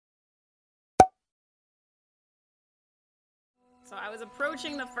So I was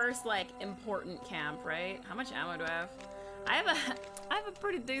approaching the first, like, important camp, right? How much ammo do I have? I have a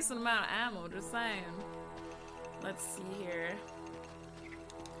pretty decent amount of ammo, just saying. Let's see here.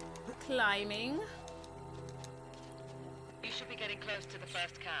 Climbing. You should be getting close to the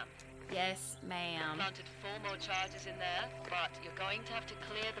first camp. Yes, ma'am. Planted 4 more charges in there, but you're going to have to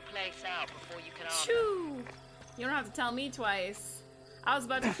clear the place out before you can arm Choo! You don't have to tell me twice. I was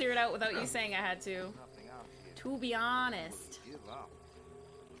about to clear it out without you saying I had to. To be honest.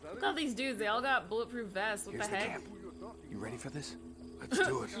 Look at all these dudes, they all got bulletproof vests. What the heck? Camp. You ready for this? Let's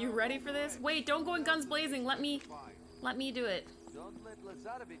do it. You ready for this? Wait, don't go in guns blazing. Let me do it. Don't let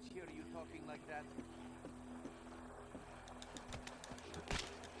Lazarevich hear you talking like that.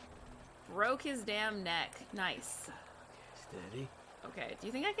 Broke his damn neck. Nice. Steady. Okay, do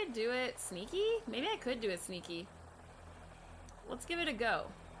you think I could do it sneaky? Maybe I could do it sneaky. Let's give it a go.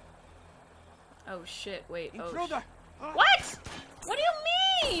 Oh shit, wait. Oh, what? What do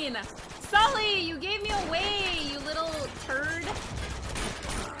you mean? Sully, you gave me away, you little turd.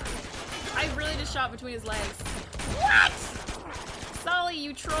 I really just shot between his legs. What? Sully,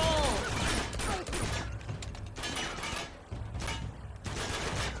 you troll.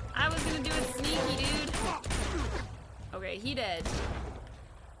 I was gonna do it sneaky, dude. Okay, he dead.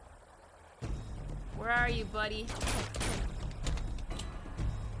 Where are you, buddy?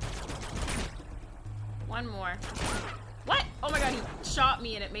 One more. What? Oh my god, he shot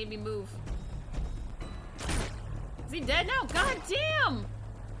me and it made me move. Is he dead now? God damn!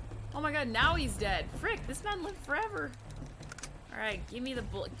 Oh my god, now he's dead. Frick, this man lived forever. Alright, give me the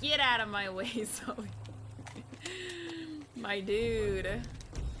bullet. Get out of my way, Sully. My dude.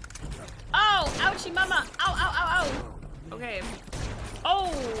 Oh! Ouchie mama! Ow, ow, ow, ow! Okay.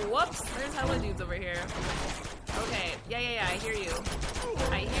 Oh, whoops. There's hella dudes over here. Okay. Yeah, I hear you.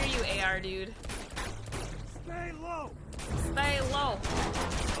 I hear you, AR dude. Stay low. Stay low.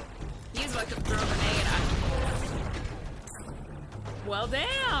 He's about to throw a grenade at me. Well,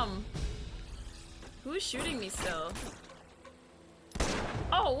 damn. Who's shooting me still?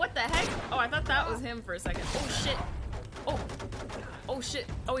 Oh, what the heck? Oh, I thought that was him for a second. Oh, shit. Oh. Oh, shit.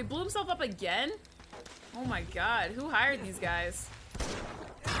 Oh, he blew himself up again? Oh my god. Who hired these guys?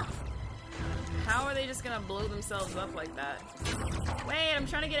 How are they just gonna blow themselves up like that? Wait, I'm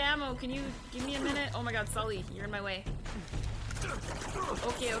trying to get ammo. Can you give me a minute? Oh my god, Sully, you're in my way.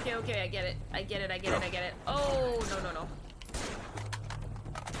 Okay, I get it. I get it. Oh, no.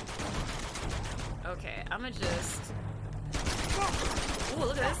 Okay, I'ma just... Ooh,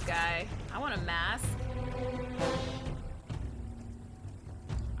 look at this guy. I want a mask.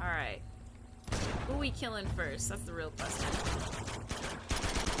 Alright. Who we killing first? That's the real question.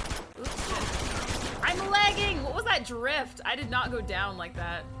 Oops, shit. I'm lagging! What was that drift? I did not go down like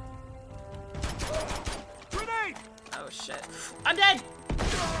that. Grenade! Oh shit. I'm dead!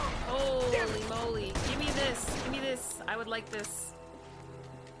 Holy moly. Give me this. I would like this.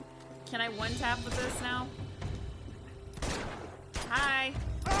 Can I one tap with this now? Hi.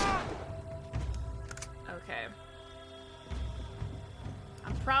 Okay.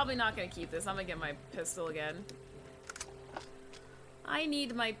 I'm probably not gonna keep this. I'm gonna get my pistol again. I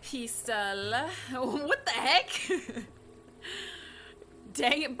need my pistol. What the heck?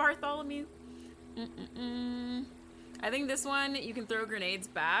 Dang it, Bartholomew. I think this one, you can throw grenades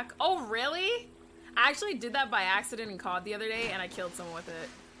back. Oh, really? I actually did that by accident in COD the other day, and I killed someone with it.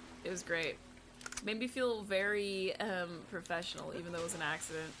 It was great. Made me feel very professional, even though it was an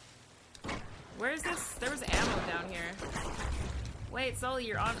accident. Where is this? There was ammo down here. Wait, Sully,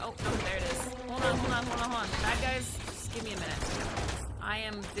 you're on. Oh, no, there it is. Hold on. Bad guys, just give me a minute. I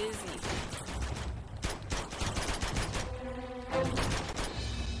am busy.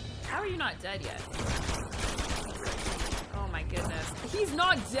 How are you not dead yet? Oh my goodness. He's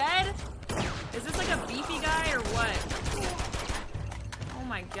not dead? Is this like a beefy guy or what? Oh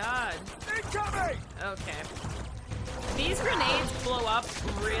my god. Incoming! Okay. These grenades blow up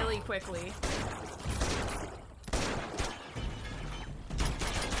really quickly.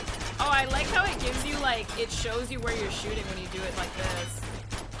 Oh, I like how it gives you, like, it shows you where you're shooting when you do it like this.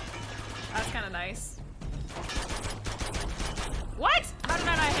 That's kind of nice. What? How did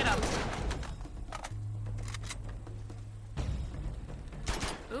I not hit him?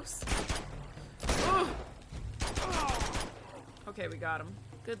 Oops. Ooh. Okay, we got him.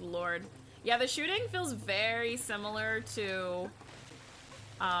 Good lord. Yeah, the shooting feels very similar to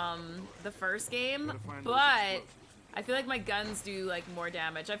the first game, but I feel like my guns do like more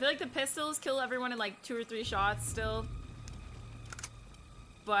damage. I feel like the pistols kill everyone in like 2 or 3 shots still.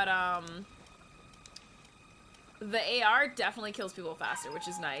 But the AR definitely kills people faster, which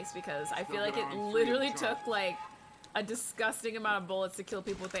is nice because I feel like it literally took like a disgusting amount of bullets to kill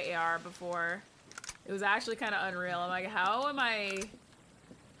people with the AR before. It was actually kind of unreal. I'm like,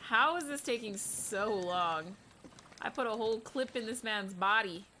 how is this taking so long? I put a whole clip in this man's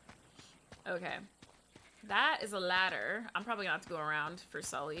body. Okay. That is a ladder. I'm probably gonna have to go around for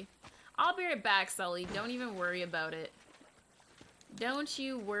Sully. I'll be right back, Sully. Don't even worry about it. Don't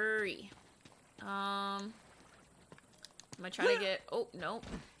you worry. Am I trying to get... Oh, no.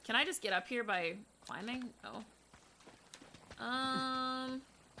 Can I just get up here by climbing? Oh.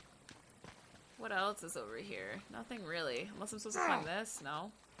 What else is over here? Nothing really. Unless I'm supposed to climb this?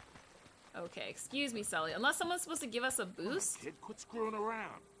 No. Okay, excuse me, Sully. Unless someone's supposed to give us a boost? Kid, quit screwing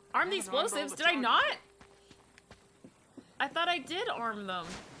around. Arm the explosives? Did I not? I thought I did arm them.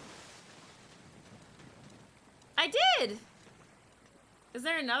 I did! Is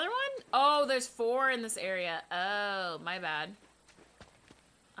there another one? Oh, there's 4 in this area. Oh, my bad.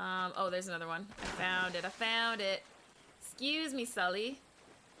 Oh, there's another one. I found it. I found it. Excuse me, Sully.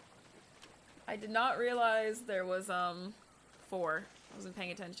 I did not realize there was, 4. I wasn't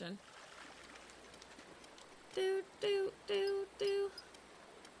paying attention. Do, do, do, do.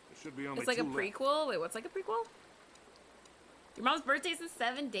 Should be only it's like a 2 left. prequel? Wait, what's like a prequel? Your mom's birthday's in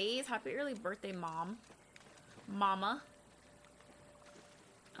 7 days. Happy early birthday, Mom. Mama.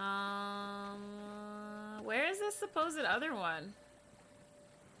 Where is this supposed other one?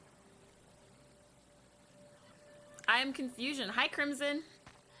 I am confusion. Hi, Crimson.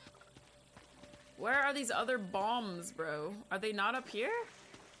 Where are these other bombs, bro? Are they not up here?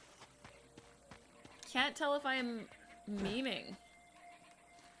 Can't tell if I am memeing.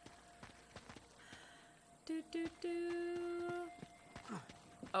 Do, do, do.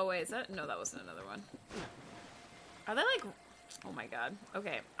 Oh, wait, is that? No, that wasn't another one. Are they like... Oh my god.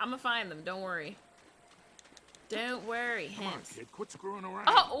 Okay, I'm gonna find them. Don't worry. Don't worry. Come on, Hint. kid, quit screwing around.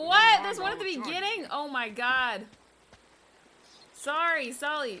 Oh, what? There's one at the beginning? Oh my god. Sorry,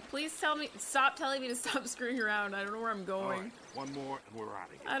 Sully. Please tell me... Stop telling me to stop screwing around. I don't know where I'm going. Right, one more and we're out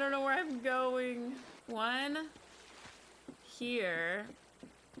of here. I don't know where I'm going. One. Here.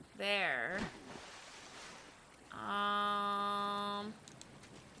 There.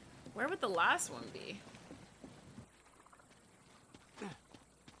 Where would the last one be?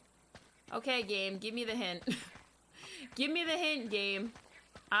 Okay, game, give me the hint. Give me the hint, game.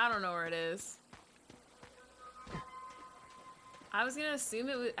 I don't know where it is. I was gonna assume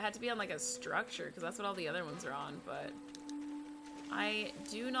it had to be on like a structure, because that's what all the other ones are on, but I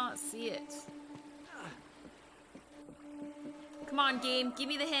do not see it. Come on, game, give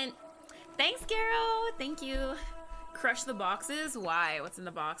me the hint. Thanks, Garo. Thank you. Crush the boxes? Why? What's in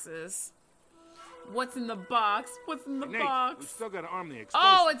the boxes? What's in the box? What's in the Nate, box? we still gotta arm the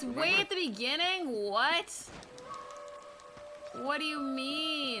explosives. Oh, it's remember? way at the beginning? What? What do you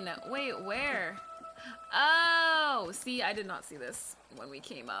mean? Wait, where? Oh, see, I did not see this when we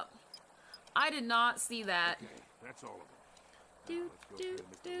came up. I did not see that. Okay, that's all of it. Do, Let's go do, pay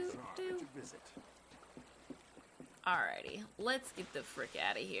Mr. do, Lazar do. a visit. Alrighty, let's get the frick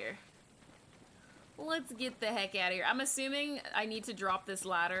out of here. Let's get the heck out of here. I'm assuming I need to drop this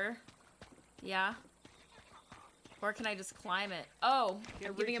ladder. Yeah? Or can I just climb it? Oh,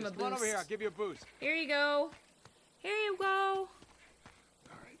 I'm giving him a boost. Come on over here, I'll give you a boost. Here you go. Here you go.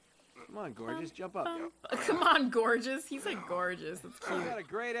 Come on, gorgeous, jump up. Come on, gorgeous. He said gorgeous. That's You cute. got a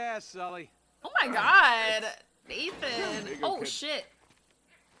great ass, Sully. Oh my god. Nathan. There you go, Oh, kid. shit.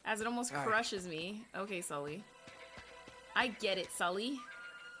 As it almost Alright. crushes me. Okay, Sully. I get it, Sully.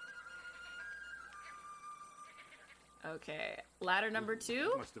 Okay. Ladder number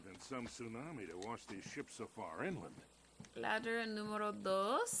 2. Must have been some tsunami to wash these ships so far inland. Ladder numero 2.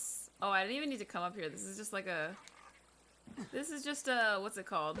 Oh, I didn't even need to come up here. This is just like a... This is just a... What's it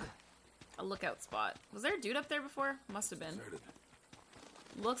called? A lookout spot. Was there a dude up there before? Must have been. Deserted.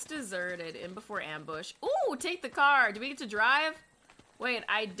 Looks deserted. In before ambush. Ooh, take the car. Do we get to drive? Wait,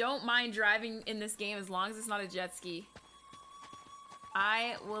 I don't mind driving in this game as long as it's not a jet ski.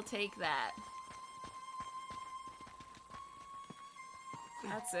 I will take that.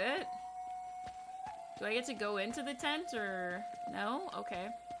 That's it? Do I get to go into the tent or... No? Okay.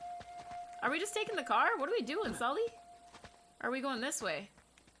 Are we just taking the car? What are we doing, Sully? Are we going this way?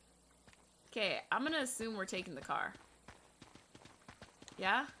 Okay, I'm gonna assume we're taking the car.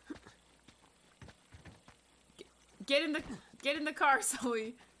 Yeah? Get in the car,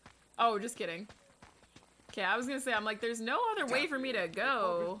 Sully. Oh, just kidding. Okay, I was gonna say, I'm like, there's no other way for me to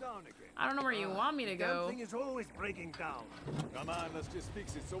go. I don't know where you want me to go. Thing is always breaking down. Come on, let's just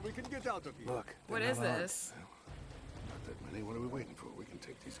fix it so we can get out of here. Look. What they're is not armed. this? Not that many. What are we waiting for? We can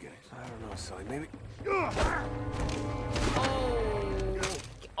take these guys. I don't know, Sully. Maybe. Oh.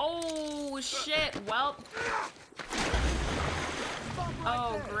 Oh, shit. Well.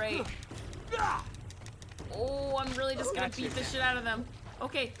 Oh, great. Oh, I'm really just gonna beat the shit out of them.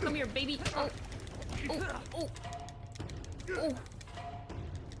 Okay, come here, baby. Oh. Oh. Oh. Oh.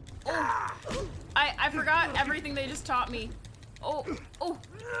 Oh. I forgot everything they just taught me. Oh. Oh.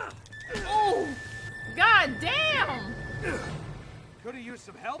 Oh. God damn. Could have used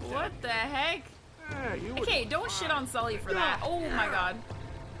some help. What the heck? Okay, don't shit on Sully for that. Oh my god.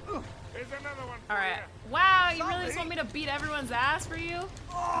 Alright. Wow, you really just want me to beat everyone's ass for you?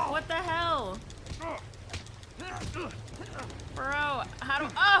 What the hell? Bro, how do...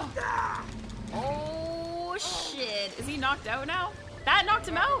 Oh! Oh, shit. Is he knocked out now? That knocked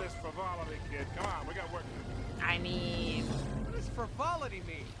him out? I mean... What does frivolity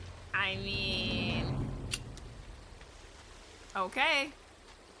mean? I mean... Okay.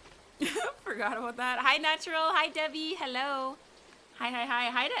 Forgot about that. Hi, Natural. Hi, Debbie. Hello. Hi, hi, hi.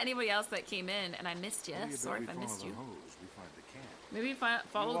 Hi to anybody else that came in and I missed you. Sorry if I missed you. Maybe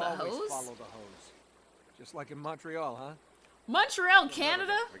follow the hose? Follow the hose. Just like in Montreal, huh? Montreal,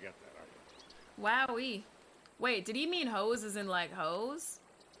 Canada? Wowee. Wait, did he mean hose as in like hose?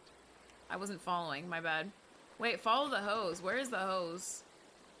 I wasn't following, my bad. Wait, follow the hose. Where is the hose?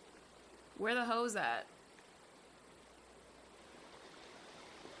 Where the hose at?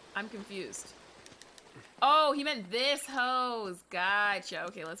 I'm confused. Oh, he meant this hose. Gotcha.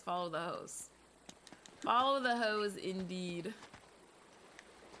 Okay, let's follow the hose. Follow the hose indeed.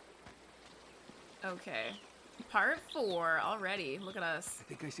 Okay. Part 4 already. Look at us. I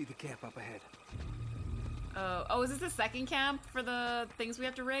think I see the camp up ahead. Oh, is this the second camp for the things we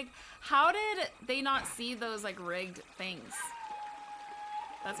have to rig? How did they not see those like rigged things?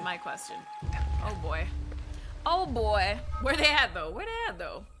 That's my question. Oh boy. Oh boy. Where they at though? Where they at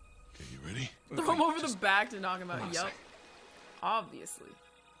though? Okay, you ready? Throw him over the back to knock him out. Yup. Obviously.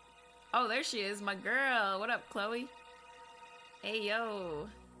 Oh, there she is, my girl. What up, Chloe? Hey, yo.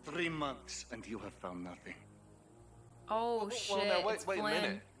 3 months and you have found nothing. Oh, shit. Well, now, it's wait a Flynn.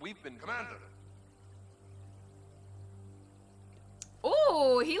 minute. We've been... Commander.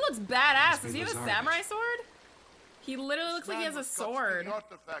 Oh, he looks badass. Does he have a samurai sword? He literally looks like he has a sword.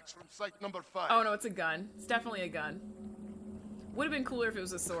 Artifacts from site number 5. Oh, no, it's a gun. It's definitely a gun. Would have been cooler if it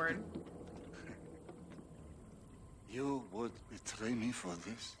was a sword. You would betray me for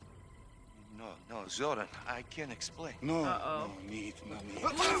this? No, Zoran, I can't explain. No, Uh-oh. no need, no need.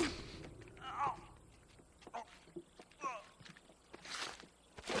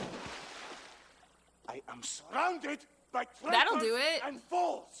 I am surrounded by That'll traitors do it. and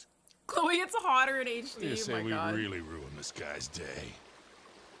fools. Chloe, it's harder in HD. You Oh say my we god. really ruined this guy's day.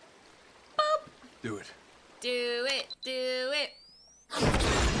 Boop. Do it. Do it. Do it.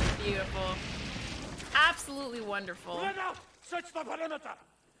 Beautiful. Absolutely wonderful. Run out! Search the perimeter!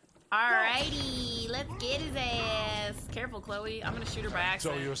 Alrighty, let's get his ass. Careful, Chloe. I'm gonna shoot her by It's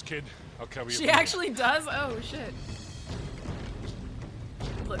all accident. yours, kid. I'll cover you. She actually does? Oh, shit.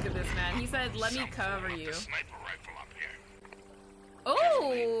 Look at this, man. He said, let me cover you.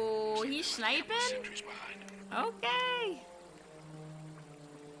 Oh, he's sniping? Okay.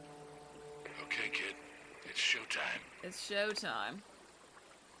 Okay, kid. It's showtime. It's showtime.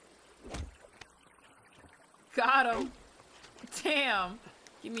 Got him. Damn.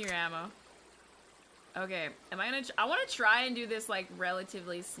 Give me your ammo. Okay. Am I gonna... I want to try and do this, like,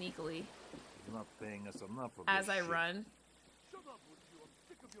 relatively sneakily. You're not paying us enough of As this I shit. run. Shut up with you. I'm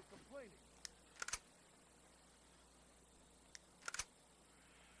sick of your complaining.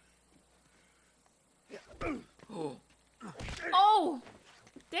 Oh. Oh!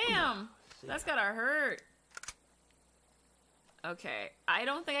 Damn! That's gotta hurt. Okay. I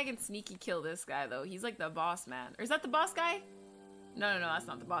don't think I can sneaky kill this guy, though. He's like the boss man. Or is that the boss guy? No, that's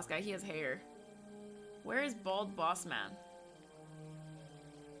not the boss guy. He has hair. Where is bald boss man?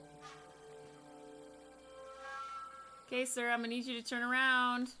 Okay, sir. I'm gonna need you to turn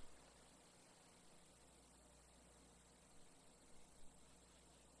around.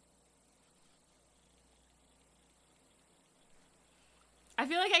 I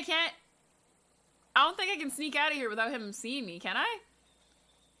feel like I can't... I don't think I can sneak out of here without him seeing me, can I?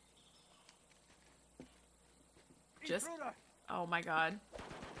 Just... Oh my god.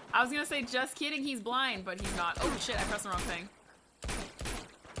 I was gonna say, just kidding, he's blind, but he's not. Oh shit, I pressed the wrong thing.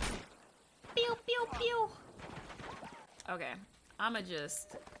 Pew, pew, pew. Okay, I'ma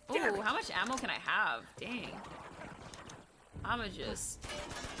just... Ooh, how much ammo can I have? Dang. I'ma just...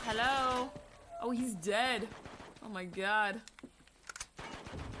 Hello? Oh, he's dead. Oh my god.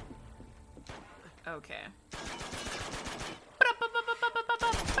 Okay.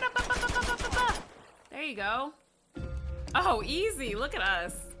 There you go. Oh, easy. Look at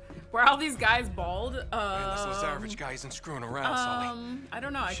us. Were all these guys bald? Man, this Lazarevich guy isn't screwing around, Sully. I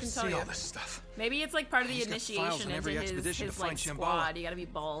don't know. I can tell see you. all this stuff. Maybe it's like part of the He's got files initiation on into every expedition his to find like Shambhala. squad. You gotta be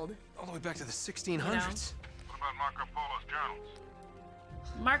bald. All the way back to the 1600s. You know? What about Marco Polo's journals?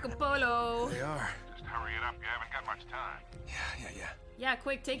 Marco Polo. They are. Just hurry it up. You haven't got much time. Yeah. Yeah,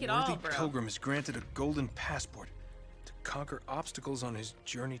 quick, take it Worthy all, bro. pilgrim is granted a golden passport to conquer obstacles on his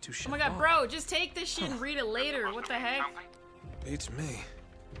journey to Shambhala. Oh my god, bro, just take this shit and read it later. What the heck? Beats me.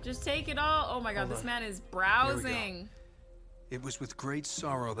 Just take it all. Oh my god, Hold this on. man is Here browsing. It was with great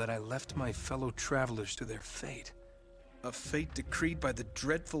sorrow that I left my fellow travelers to their fate. A fate decreed by the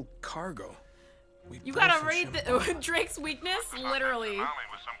dreadful cargo. You gotta read Drake's weakness, literally. With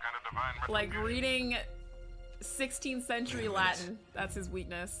some kind of divine Like reading 16th century Latin. That's his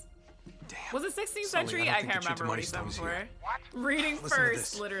weakness. Damn. Was it 16th Sully, century? I I don't can't think the remember what he Chintamani said stone's before. here. Reading Listen to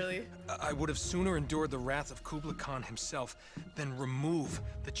first, this. literally. I would have sooner endured the wrath of Kublai Khan himself than remove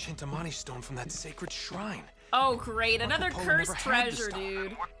the Chintamani stone from that sacred shrine. Oh, great. Marco Another Polo cursed never had this treasure, stuff.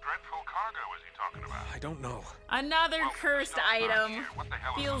 dude. What dreadful cargo is he talking about? I don't know. Another cursed item. What the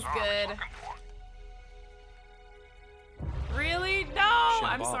hell is Feels Lazarevich good. looking for? Really? No!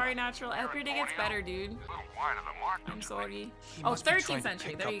 I'm Shambhala. sorry, Natural. I hope your day gets better, dude. A little wide of the mark. I'm sorry. He Oh, must be 13th trying to century.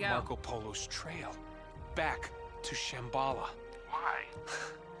 pick There up you go. Marco Polo's trail. Back to Shambhala. Why?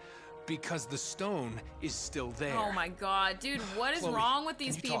 Because the stone is still there. Oh my god, dude, what is Chloe, wrong with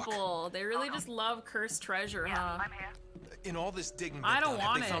these can you talk? people? They really just love cursed treasure, huh? In all this digging I they've don't done,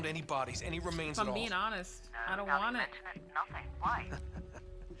 want have they it. found any bodies, any remains If at I'm all? being honest, I don't want it. Nothing. Why?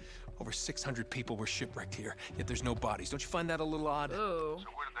 Over 600 people were shipwrecked here, yet there's no bodies. Don't you find that a little odd? Ooh, So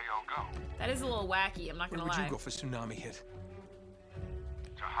where did they all go? that is a little wacky, I'm not Where gonna would lie. you go if a tsunami hit?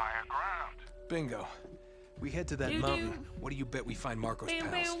 To higher ground. Bingo. We head to that Doo-doo. mountain. What do you bet we find Marco's Boom,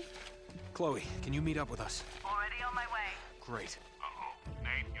 pals? boom. Chloe, can you meet up with us? Already on my way. Great. Uh-oh.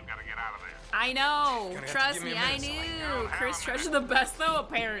 Nate, you gotta get out of there. I know, You're gonna have to trust give me me, a I minute, knew. Cursed treasure the best though,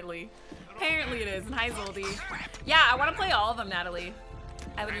 apparently. Apparently it is, and hi Zoldy. Yeah, I wanna play all of them, Natalie.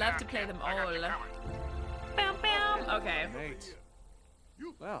 I would love to play them all. Bam, bam. Okay. Nate.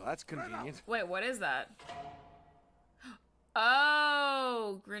 Well, that's convenient. Wait, what is that?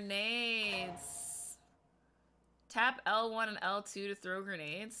 Oh, grenades. Tap L1 and L2 to throw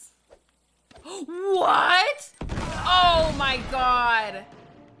grenades. What? Oh my god.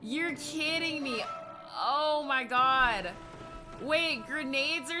 You're kidding me. Oh my god. Wait,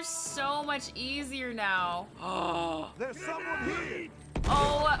 grenades are so much easier now. Oh. There's someone here.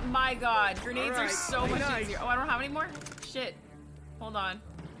 Oh my god. Grenades are Alright, so play much nice. easier. Oh, I don't have any more? Shit. Hold on.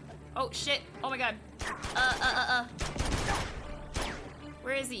 Oh, shit. Oh my god.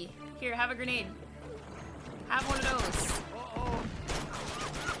 Where is he? Here, have a grenade. Have one of those. Uh-oh.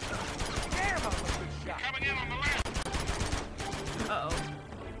 Damn, I was a good shot. Coming in on the left. Uh-oh.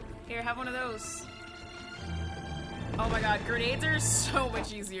 Here, have one of those. Oh my god, grenades are so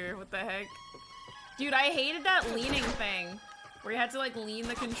much easier. What the heck? Dude, I hated that leaning thing. Where you had to, like, lean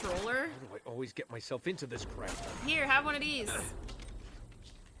the controller. How do I always get myself into this crap? Here, have one of these.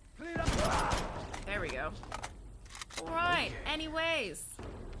 There we go. Alright, anyways.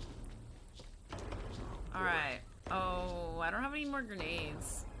 Alright. Oh, I don't have any more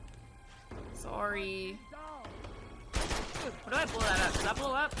grenades. Sorry. What do I blow that up? Did that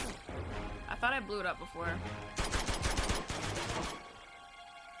blow up? I thought I blew it up before.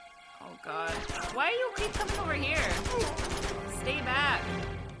 Oh god. Why do you keep coming over here? Stay back.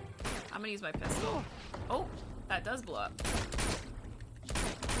 I'm gonna use my pistol. Oh, that does blow up.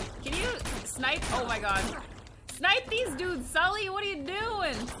 Can you snipe? Oh my god. Snipe these dudes, Sully! What are you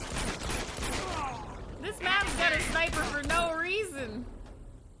doing? This man's got a sniper for no reason.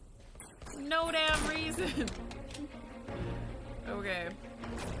 No damn reason. Okay.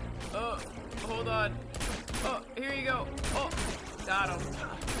 Oh, hold on. Oh, here you go. Oh, got him.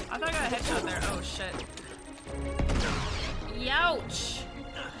 I thought I got a headshot there. Oh, shit. Youch!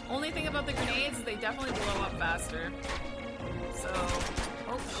 Only thing about the grenades is they definitely blow up faster. So,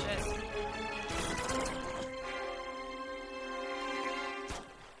 oh shit.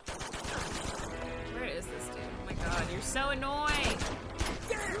 Where is this dude? Oh my god, you're so annoying!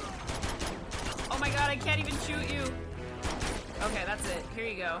 Oh my god, I can't even shoot you! Okay, that's it. Here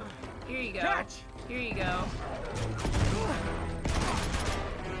you go. Here you go. Here you go.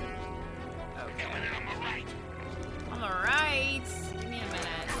 Okay. On the right. Give me a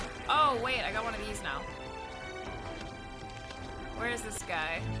minute. Oh, wait, I got one of these now. Where is this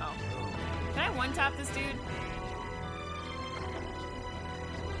guy? Oh. Can I one-tap this dude?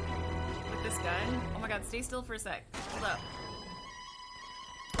 With this gun? Oh my god, stay still for a sec. Hold up.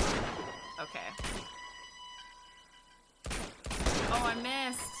 Okay. Oh, I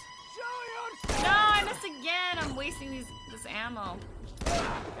missed. wasting this ammo.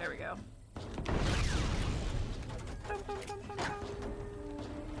 There we go.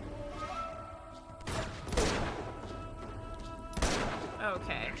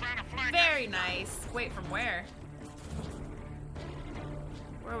 Okay. Very nice. Wait, from where?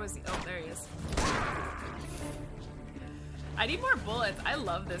 Where was he? Oh, there he is. I need more bullets. I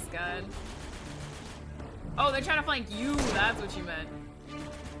love this gun. Oh, they're trying to flank you. That's what you meant.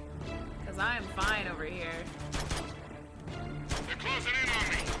 Because I am fine over here. They're closing in on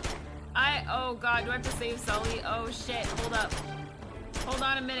me. Oh god, do I have to save Sully? Oh shit, hold up. Hold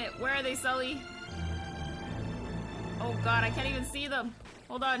on a minute. Where are they, Sully? Oh god, I can't even see them.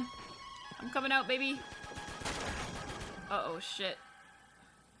 Hold on. I'm coming out, baby. Uh-oh, shit.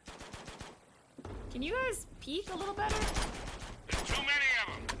 Can you guys peek a little better? There's too many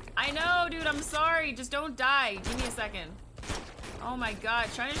of them. I know, dude, I'm sorry. Just don't die. Give me a second. Oh my god,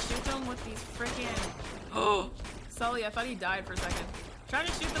 trying to shoot them with these freaking... Oh! Sully, I thought he died for a second. Trying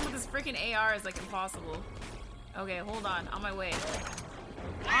to shoot them with this freaking AR is like impossible. Okay, hold on. On my way.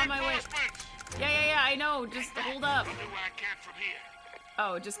 On my way. Yeah, I know. Just hold up. I'll do what I can from here.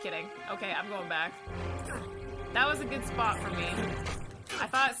 Oh, just kidding. Okay, I'm going back. That was a good spot for me. I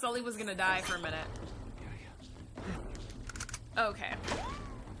thought Sully was gonna die for a minute. Okay.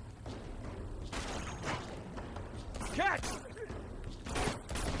 Catch!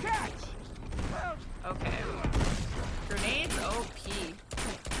 Catch! Okay. Grenades OP.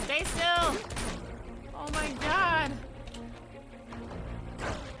 Stay still! Oh my god!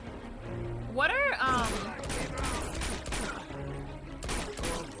 What are, oh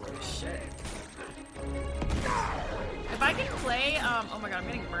shit. If I can play, oh my god, I'm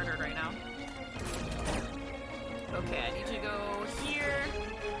getting murdered right now. Okay, I need you to go here.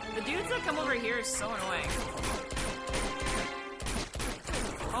 The dudes that come over here are so annoying.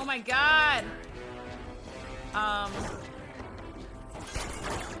 Oh my god!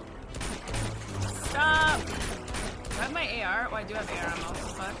 Stop! Do I have my AR? Oh, I do have AR ammo. What the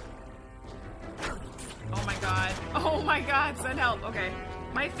fuck? Oh my god. Oh my god, send help. Okay.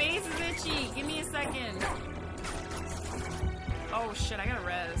 My face is itchy. Give me a second. Oh shit, I gotta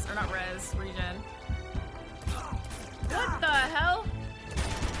res. Or not res, regen. What the hell?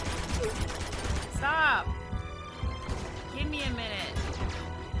 Stop. Give me a minute.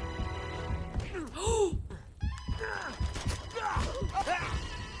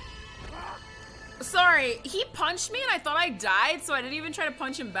 Sorry, he punched me and I thought I died, so I didn't even try to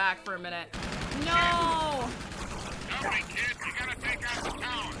punch him back for a minute. No! Hurry, kid. You gotta take out the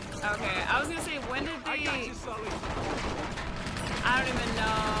tower. Okay, I was gonna say, when did they... I got you, Sully. I don't even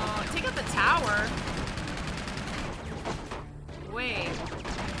know. Take out the tower? Wait.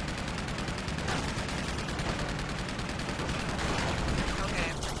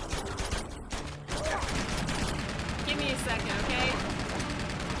 Okay. Give me a second, okay?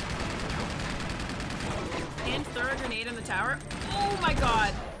 And throw a grenade in the tower. Oh my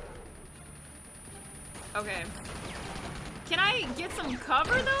god. Okay. Can I get some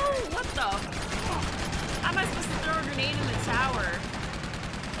cover though? What the? How am I supposed to throw a grenade in the tower?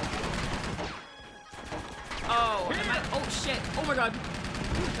 Oh, am I? Oh shit. Oh my god.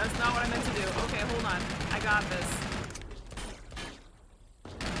 That's not what I meant to do. Okay, hold on. I got this.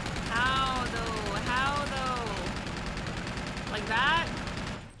 How though? How though? Like that?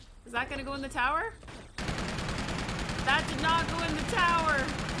 Is that gonna go in the tower? That did not go in the tower.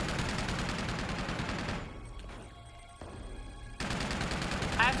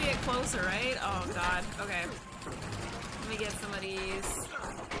 I have to get closer, right? Oh god. Okay. Let me get some of these.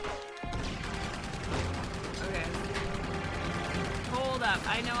 Okay. Hold up.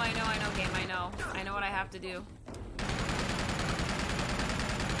 I know, game. I know. I know what I have to do.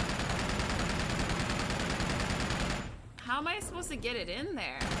 How am I supposed to get it in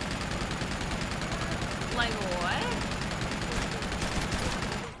there? Like what?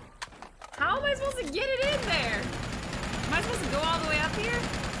 How am I supposed to get it in there? Am I supposed to go all the way up here?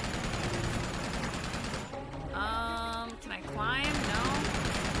 Can I climb? No.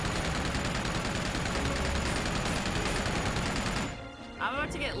 I'm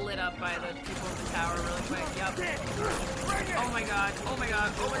about to get lit up by the people in the tower really quick. Yup. Oh my god. Oh my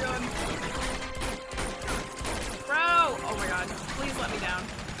god. Oh my god. Bro! Oh my god. Please let me down.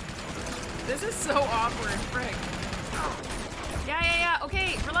 This is so awkward. Frick. Yeah.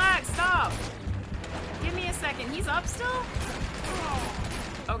 Okay, relax. Stop. Give me a second. He's up still?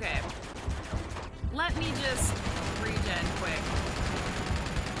 Okay. Let me just regen quick.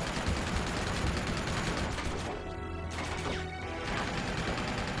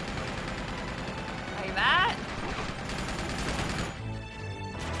 Like that?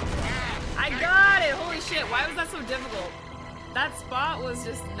 I got it! Holy shit, why was that so difficult? That spot was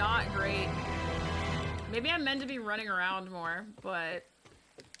just not great. Maybe I'm meant to be running around more, but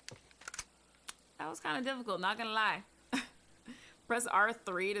that was kind of difficult, not gonna lie. Press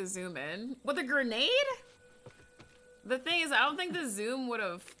R3 to zoom in. With a grenade? The thing is, I don't think the zoom would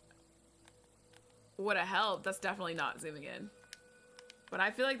have helped. That's definitely not zooming in. But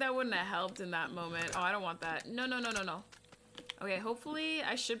I feel like that wouldn't have helped in that moment. Oh, I don't want that. No, no, no, no, no. Okay, hopefully,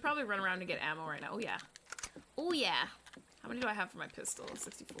 I should probably run around to get ammo right now. Oh, yeah. Oh, yeah. How many do I have for my pistol?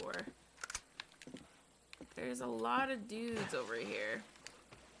 64. There's a lot of dudes over here.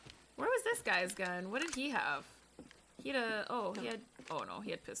 Where was this guy's gun? What did he have? He had a... Oh, he had... Oh, no.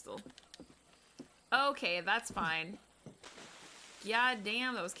 He had pistol. Okay, that's fine. God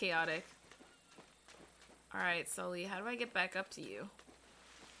damn, that was chaotic. Alright, Sully, how do I get back up to you?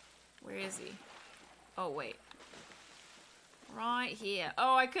 Where is he? Oh, wait. Right here.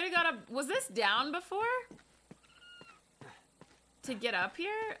 Oh, I could have got up... Was this down before? To get up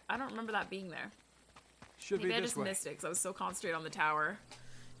here? I don't remember that being there. Should Maybe be I this just way. missed it because I was so concentrated on the tower.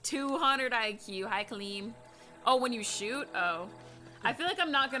 200 IQ. Hi, Kaleem. Oh, when you shoot? Oh. I feel like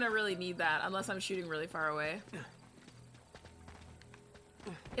I'm not going to really need that unless I'm shooting really far away.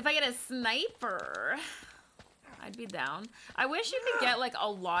 If I get a sniper, I'd be down. I wish you could get, like, a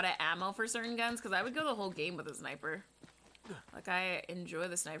lot of ammo for certain guns because I would go the whole game with a sniper. Like, I enjoy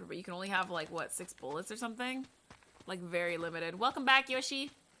the sniper, but you can only have, like, what, 6 bullets or something? Like, very limited. Welcome back,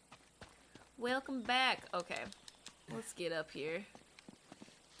 Yoshi. Welcome back. Okay. Let's get up here.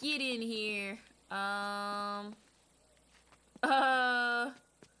 Get in here. Where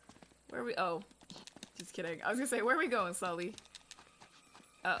are we? Oh. Just kidding. I was gonna say, where are we going, Sully?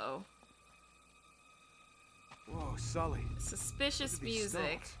 Uh-oh. Whoa, Sully. Suspicious Look at these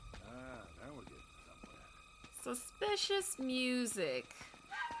music. stones. Now we're getting somewhere. Suspicious music.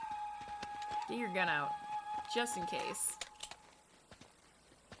 Get your gun out. Just in case.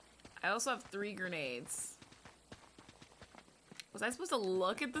 I also have 3 grenades. Was I supposed to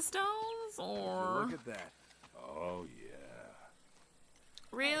look at the stones, or...? Look at that. Oh, yeah.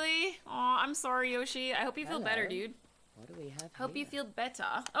 Really? Aw, I'm sorry, Yoshi. I hope you feel better, dude. What do we have Hope you here? feel better.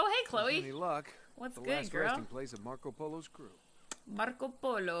 Oh, hey, Chloe. Any luck? What's the good, last girl? resting place of Marco Polo's crew. Marco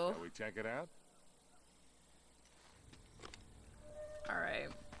Polo. Shall we check it out? Alright.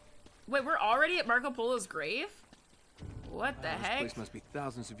 Wait, we're already at Marco Polo's grave? What the This heck? place must be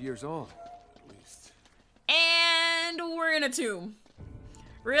thousands of years old. At least. And we're in a tomb.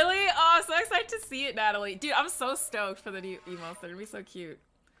 Really? Oh, so excited to see it, Natalie. Dude, I'm so stoked for the new emotes. They're gonna be so cute.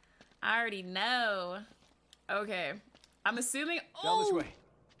 I already know. Okay. I'm assuming... Down this Oh! way.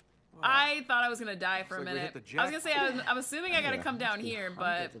 I thought I was gonna die for a Looks like we minute. hit the I was gonna say, I'm assuming I gotta come down Must be here, but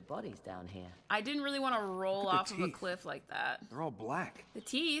hundreds of bodies down here. I didn't really want to roll Look at off the of a teeth. cliff like that. They're all black. The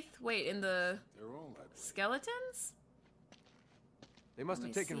teeth? Wait, in the They're all that way. skeletons? They must Let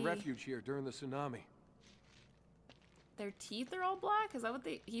have me taken see. refuge here during the tsunami. Their teeth are all black? Is that what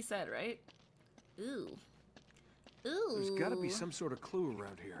he said, right? Ooh. Ooh. There's got to be some sort of clue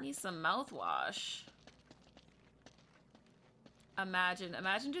around here. Need some mouthwash. Imagine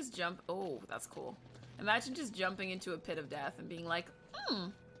just oh, that's cool. Imagine just jumping into a pit of death and being like,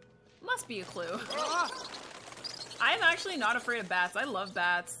 must be a clue. I'm actually not afraid of bats. I love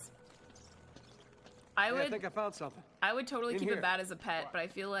bats. I think I found something. I would totally In keep a here. bat as a pet, but I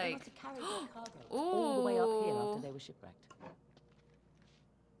feel They like, must have carried their cargo all the way up here ooh, after they were shipwrecked.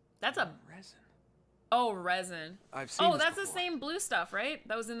 that's a, Resin. oh, resin. I've seen Oh, this that's the before. same blue stuff, right?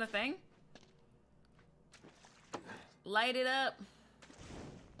 That was in the thing? Light it up.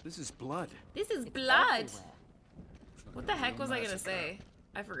 This is blood. This is It's blood. everywhere. What the heck was I gonna say?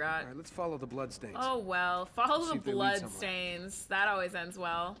 I forgot. All right, let's follow the blood stains. Oh well, follow See the if they lead blood somewhere. stains. That always ends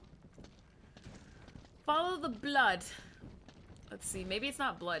well. Follow the blood. Let's see, maybe it's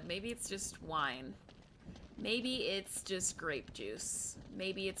not blood. Maybe it's just wine. Maybe it's just grape juice.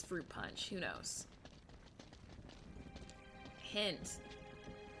 Maybe it's fruit punch. Who knows? Hint. Seems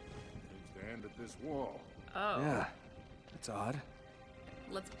to end at this wall. Oh. Yeah, that's odd.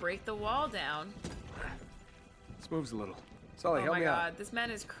 Let's break the wall down. This moves a little. Sully, Oh help my me god, this man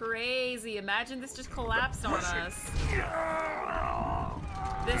is crazy. Imagine this just collapsed on us.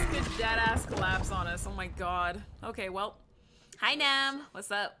 This could deadass collapse on us. Oh my god. Okay, well. Hi, Nam. What's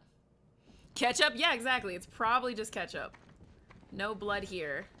up? Ketchup? Yeah, exactly. It's probably just ketchup. No blood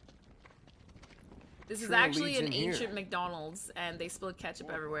here. This is Trail actually leads an in here. ancient McDonald's, and they spilled ketchup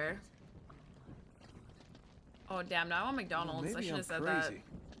everywhere. Oh, damn. Now I'm on McDonald's. Maybe I should I'm have said crazy.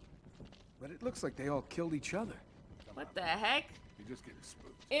 But it looks like they all killed each other. that. What the heck? You're just getting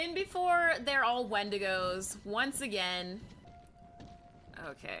spooked. In before they're all Wendigos, once again.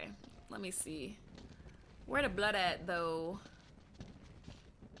 Okay, let me see. Where the blood at, though?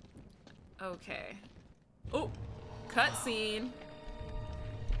 Okay. Oh, cutscene.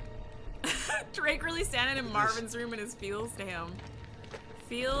 Drake really standing in Marvin's room in his feels. Damn.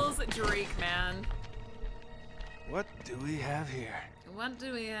 Feels Drake, man. What do we have here? What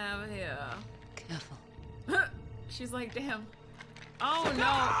do we have here? Careful. She's like, damn. Oh no.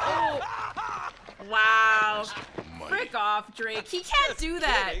 Oh. Wow. Frick off, Drake. He can't do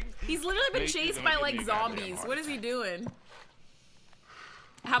that. He's literally been chased by like zombies. What is he doing?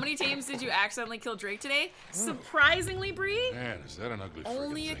 How many times did you accidentally kill Drake today? Surprisingly, Bree. Man, is that an ugly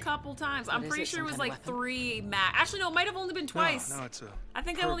Only a thing. couple times. I'm pretty sure it was like weapon? 3 max. Actually, no, it might have only been twice. No, it's a. I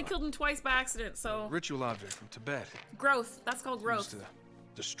think I only killed him twice by accident, so. Ritual object from Tibet. Growth. That's called growth. Used to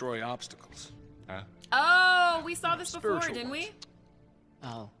destroy obstacles. Huh? Oh, we saw this before, Spiritual didn't we? ones.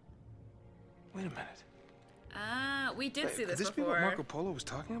 Oh. Wait a minute. Ah, we did Wait, see could this this be before. what Marco Polo was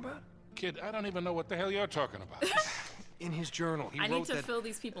talking about? Kid, I don't even know what the hell you're talking about. In his journal, he I need wrote to that fill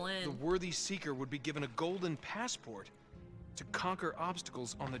these people in. the worthy seeker would be given a golden passport to conquer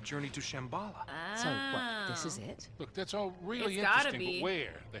obstacles on the journey to Shambhala. So, what, this is it? Look, that's all really It's gotta interesting, be. but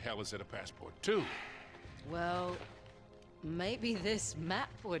where the hell is it a passport to? Well, maybe this map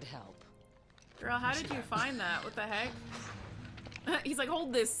would help. Girl, how did you find that? What the heck? He's like,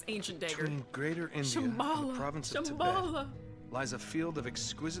 hold this ancient dagger. Between Greater India and Shambhala. the province of Shambhala. Tibet lies a field of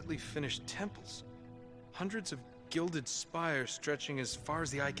exquisitely finished temples. Hundreds of gilded spires stretching as far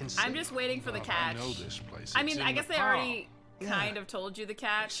as the eye can see. I'm just waiting for the catch. I know this place. I mean, It's I in guess they Nepal. already kind of told you the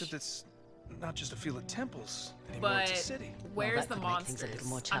catch. Except it's not just a field of temples anymore, it's a But city. where's that the could make things a little monsters?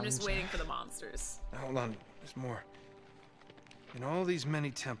 more I'm just challenging. waiting for the monsters. Now, hold on, there's more. In all these many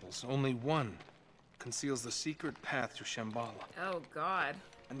temples, only one conceals the secret path to Shambhala. Oh, God.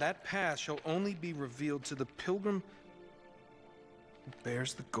 And that path shall only be revealed to the pilgrim who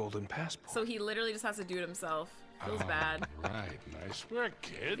bears the golden passport. So he literally just has to do it himself. Feels bad. Right, nice work,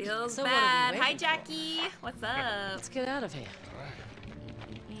 kid. Feels So what are bad. we Hi, waiting for? Jackie. What's up? Let's get out of here. All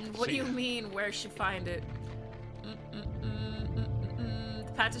right. What do See you ya. mean? Where should find it?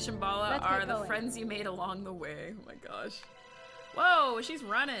 The Path to Shambhala Let's are get the going. friends you made along the way. Oh my gosh. Whoa, she's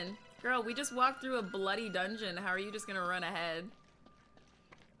running. Girl, we just walked through a bloody dungeon. How are you just gonna run ahead?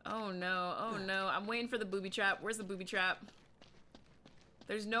 Oh no, oh no. I'm waiting for the booby trap. Where's the booby trap?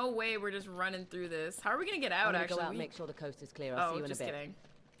 There's no way we're just running through this. How are we gonna get out, I'm gonna actually? go out and make sure the coast is clear. I'll see Oh, you in a just bit. kidding.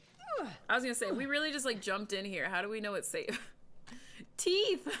 I was gonna say, we really just like jumped in here. How do we know it's safe?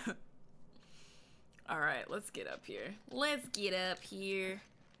 Teeth! Alright, let's get up here. Let's get up here.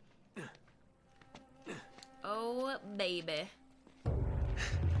 Oh, baby.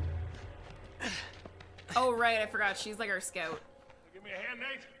 Oh, right, I forgot. She's like our scout. Give me a hand,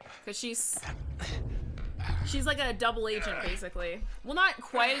 Nate. Because she's like a double agent, basically. Well, not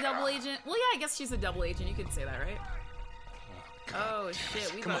quite a double agent. Well, yeah, I guess she's a double agent. You could say that, right? Oh,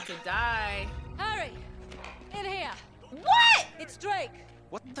 shit, we about to die. Hurry! In here! What? It's Drake!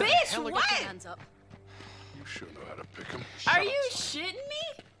 What the Bitch, hell? what? Put your hands up. You sure know how to pick 'em. Are you shitting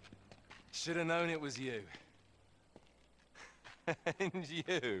me? Should have known it was you. And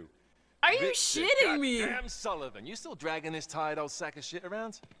you. Are you Victor shitting me? Goddamn Sullivan, you still dragging this tired old sack of shit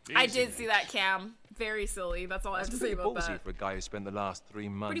around? I did see that, Cam. Very silly. That's all I have to say about Ballsy that. for a guy who spent the last 3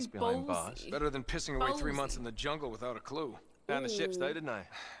 months Pretty behind ballsy. bars. Better than pissing away 3 months Ballsy. in the jungle without a clue. Found the ships though, didn't I?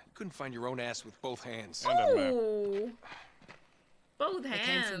 You couldn't find your own ass with both hands. And a map. Oh. Both came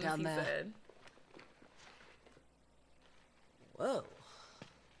hands, from down he there. said. Whoa.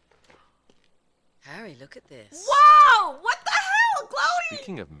 Harry, look at this. Wow! What the hell, Chloe?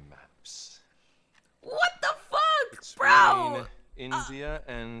 Speaking of maps, What the fuck, between bro? India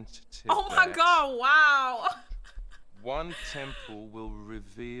and Tibet, Oh my god, wow. one temple will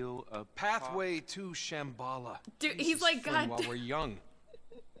reveal a Pathway to Shambhala. Dude, This he's is like, free God. while we're young.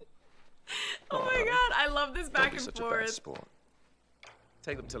 Oh my god, I love this back Don't be and such a bad forth. sport.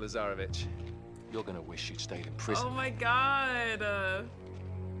 Take them to Lazarevich. You're gonna wish you'd stayed in prison. Oh my god.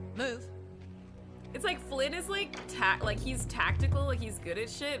 Move. It's like Flynn is like, he's tactical, like he's good at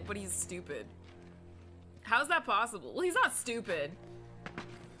shit, but he's stupid. How's that possible? Well, he's not stupid.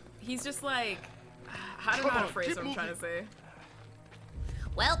 He's just like, I don't know how to phrase what I'm trying to say.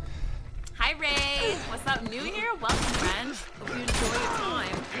 Well, hi Ray. What's up, new here? Welcome, friend. Hope you enjoy your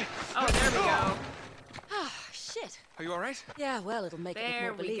time. Oh, there we go. Ah, shit. Are you all right? Yeah, well, it'll make it There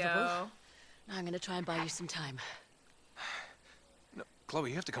look more we believable. go. Now I'm gonna try and buy you some time. No, Chloe,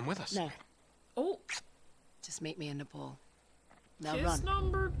 you have to come with us. No, Oh, just meet me in Nepal. Now kiss run.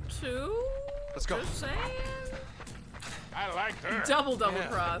 number 2? Let's go. Just saying. I like her. Double Yeah, I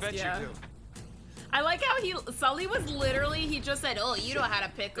cross, bet yeah. you do. I like how Sully was literally, he just said, oh, you know how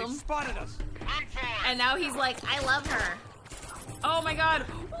to pick them. Spotted us. And now he's like, I love her. Oh my god.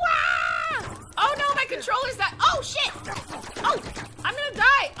 Wah! Oh no, my controller's that. Oh shit! Oh, I'm gonna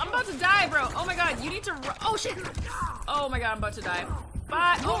die. I'm about to die, bro. Oh my god, you need to. Oh shit! Oh my god, I'm about to die.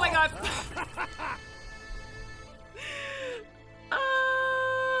 Bye. Oh my god.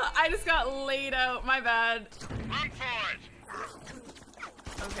 I just got laid out. My bad.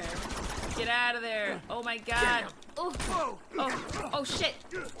 Okay. Get out of there. Oh my god. Oh, oh shit.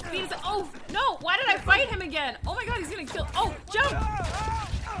 Oh, no. Why did I fight him again? Oh my god, he's gonna kill. Oh, jump.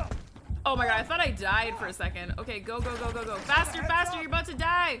 Oh my god, I thought I died for a second. Okay, go, go, go, go, go. Faster, faster. You're about to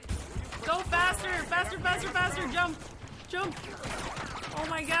die. Go faster, faster, faster, faster. Jump. Jump. Oh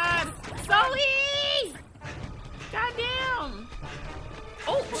my god. Sully! Goddamn.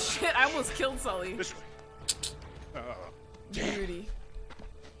 Oh shit, I almost killed Sully. This way. Beauty.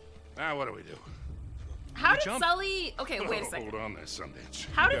 Now what do we do? How did Sully... Okay, wait a second. Hold on there, Sundance.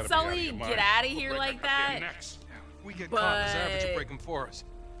 How did Sully get out of here like that? We get caught, Lazarevich will break them for us.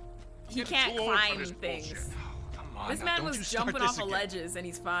 He can't climb things. Come on, This man was jumping off of ledges and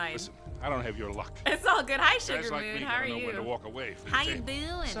he's fine. Listen, I don't have your luck. It's all good. Hi, Sugar Guys like Moon. me How are gotta know when to you? walk away from How the you table.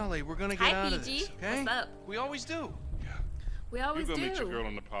 doing? Sully, we're gonna get Hi, out of PG. this, okay? What's up? We always do. We always You go do. meet your girl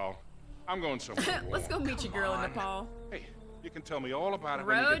in Nepal. I'm going somewhere Let's go warm. meet your girl in Nepal. Hey, you can tell me all about it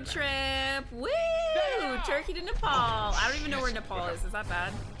when you Road get back. trip. Woo! Turkey to Nepal. I don't even know where Nepal is. Is that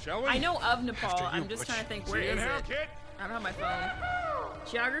bad? Shall we? I know of Nepal. After you, I'm just Butch. trying to think, See where you is in hell, it? kid. I don't have my phone.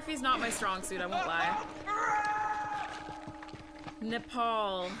 Geography's not my strong suit, I won't lie.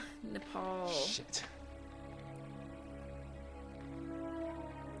 Nepal. Nepal. Shit.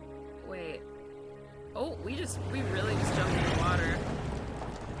 Wait. Oh, we really just jumped in the water.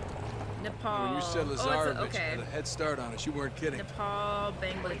 Nepal. When you said Oh, Lazarevich okay. had a head start on us, you weren't kidding. Nepal,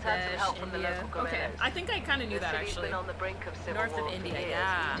 We've had some Bangladesh, help from the India. local Okay, guerrillas. I think I kind of knew that The city's actually. been on the brink of civil North war of for India, years.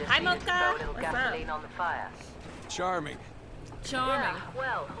 yeah. You just Hi, needed to Mocha. throw a little What's up? gasoline on the fire. Charming. Charming. Yeah,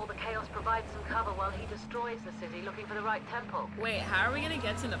 well, all the chaos provides some cover while he destroys the city looking for the right temple. Wait, how are we gonna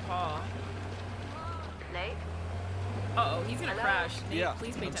get to Nepal? Nate, Uh oh, he's gonna Hello? crash. Nate, Yeah,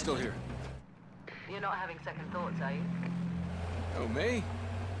 please pay I'm attention. still here. you're not having second thoughts, are you? Oh, me?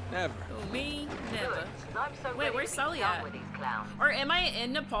 Never. Oh, me? Never. Good, 'cause I'm so Wait, ready where's to be Sully done at? with these clowns. Or am I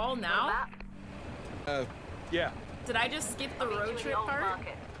in Nepal now? Map? Yeah. Did I just skip the I'll meet you road in the trip old part?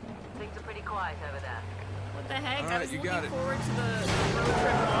 market. Things are pretty quiet over there. What the heck? All I right, was you looking got it. forward to the road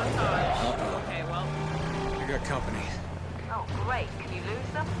trip montage. Okay, well. I got company. Oh, great. Can you lose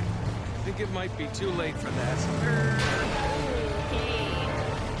them? I think it might be too late for that. Okay.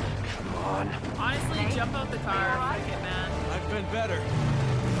 Come on. Honestly, jump out the car. Frick it, man. I've been better.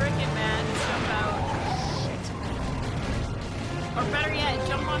 Frick it, man. Just jump out. Or better yet,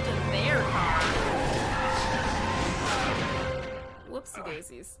 jump onto their car. Whoopsie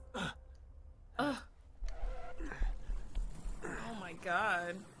daisies. Ugh. Oh my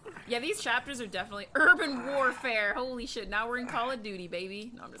god. Yeah, these chapters are definitely urban warfare. Holy shit, now we're in Call of Duty,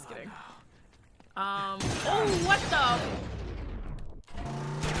 baby. No, I'm just kidding. Oh, what the?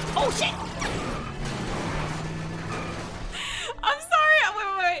 Oh shit! I'm sorry,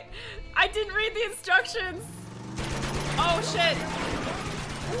 wait. I didn't read the instructions. Oh shit.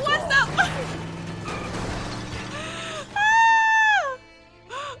 What the?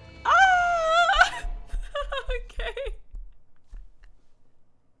 Okay.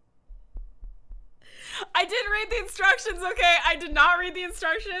 I didn't read the instructions, okay? I did not read the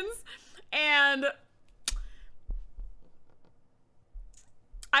instructions, and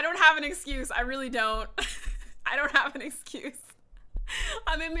I don't have an excuse. I really don't. I don't have an excuse.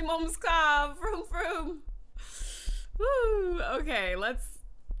 I'm in my mom's car. Vroom, vroom. Woo. Okay, let's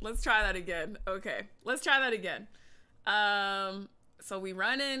try that again. Okay, let's try that again. So we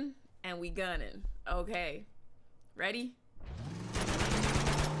running and we gunning. Okay, ready?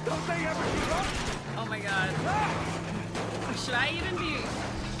 Don't they ever give up? Oh my god. Should I even be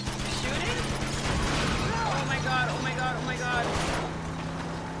shooting? Oh my god, oh my god, oh my god.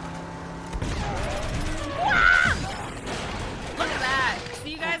 Ah! Look at that.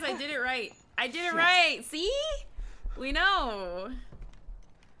 See, you guys, I did it right. I did it right. See? We know.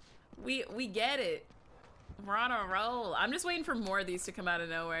 We get it. We're on a roll. I'm just waiting for more of these to come out of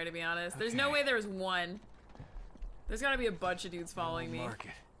nowhere, to be honest. There's no way there's one. There's gotta be a bunch of dudes following me.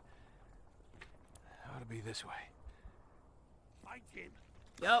 Market. Ought to be this way. Find him.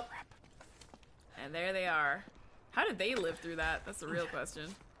 Yup. And there they are. How did they live through that? That's the real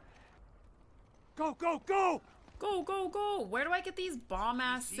question. Go, go, go! Go, go, go! Where do I get these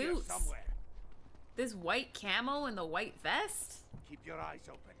bomb-ass See her suits? somewhere. This white camo and the white vest? Keep your eyes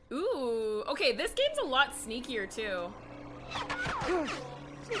open. Ooh, okay, this game's a lot sneakier too. Oh,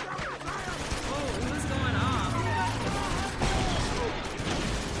 who's going off?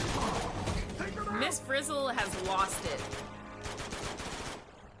 Miss Frizzle has lost it.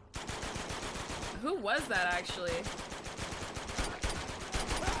 Who was that actually?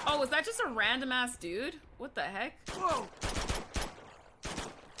 Oh, was that just a random ass dude? What the heck? Whoa!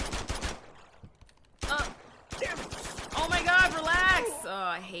 Oh my god, relax! Oh,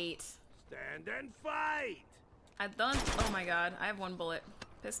 I hate. Stand and fight! I've done. Oh my god, I have one bullet.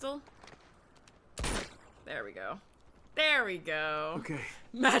 Pistol? There we go. There we go. Okay.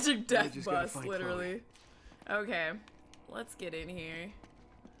 Magic death just gotta bus, find literally. Okay, let's get in here.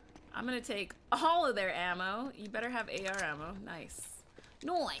 I'm gonna take all of their ammo. You better have AR ammo. Nice.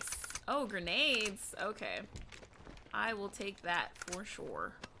 Nice. Oh, grenades. Okay. I will take that for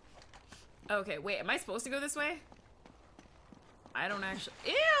sure. Okay, wait, am I supposed to go this way? I don't actually.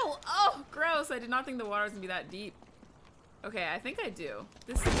 Ew! Oh, gross. I did not think the water was gonna be that deep. Okay, I think I do.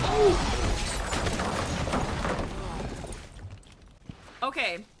 This. Oh!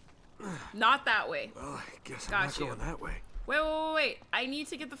 Okay. Not that way. Well, I guess I'm Got not you. going that way. Wait. I need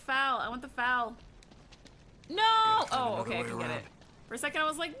to get the foul. I want the foul. No! Oh, okay, I can get it. For a second, I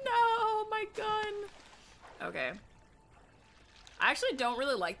was like, no, my gun. Okay. I actually don't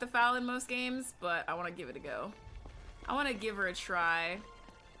really like the foul in most games, but I want to give it a go. I want to give her a try.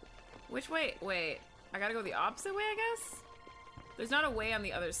 Which way? Wait. I gotta go the opposite way, I guess? There's not a way on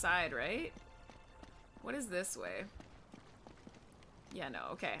the other side, right? What is this way? Yeah, no,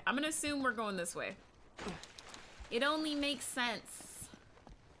 okay. I'm gonna assume we're going this way. It only makes sense.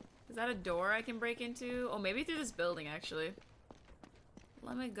 Is that a door I can break into? Oh, maybe through this building, actually.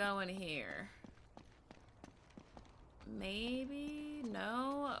 Let me go in here. Maybe?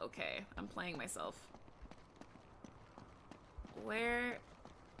 No? Okay, I'm playing myself. Where?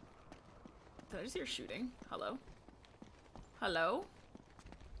 Did I just hear shooting? Hello? Hello?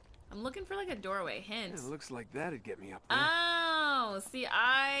 I'm looking for like a doorway. Hint. Yeah, it looks like that'd get me up there. Oh, see,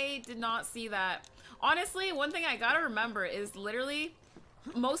 I did not see that. Honestly, one thing I gotta remember is literally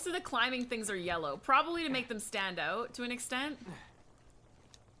most of the climbing things are yellow. Probably to make them stand out to an extent.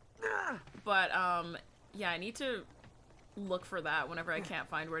 But, yeah, I need to look for that whenever I can't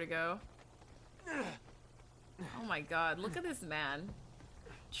find where to go. Oh my god, look at this man.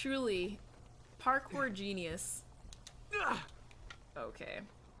 Truly, parkour genius. Okay.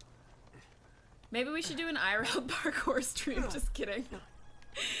 Maybe we should do an IRL parkour stream, just kidding.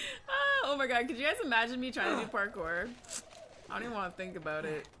 Oh my god, could you guys imagine me trying to do parkour? I don't even want to think about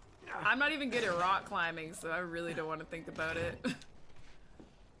it. I'm not even good at rock climbing, so I really don't want to think about it.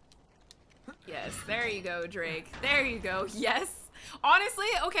 Yes, there you go, Drake. There you go, yes. Honestly,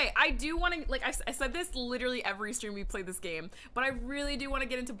 okay, I do want to, like, I said this literally every stream we played this game, but I really do want to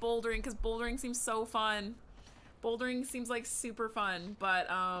get into bouldering, because bouldering seems so fun. Bouldering seems like super fun, but,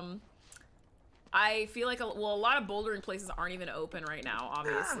 I feel like, well, a lot of bouldering places aren't even open right now,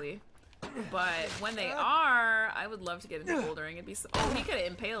 obviously. But when they are, I would love to get into bouldering. It'd be so, oh, he could have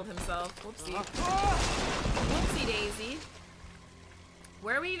impaled himself. Whoopsie. Whoopsie daisy.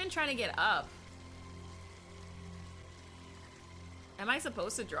 Where are we even trying to get up? Am I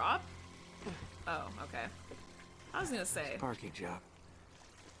supposed to drop? Oh, okay. I was gonna say. Parking job.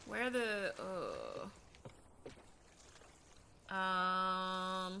 Where the, oh.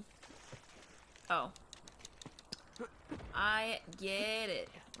 I get it.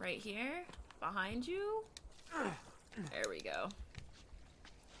 Right here? Behind you? There we go.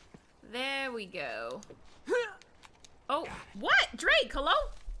 There we go. Oh, what? Drake, hello?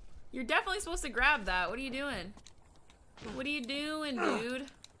 You're definitely supposed to grab that. What are you doing? What are you doing, dude?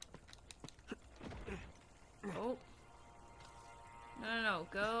 Oh. No.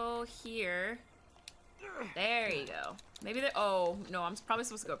 Go here. There you go. Maybe they, oh, no, I'm probably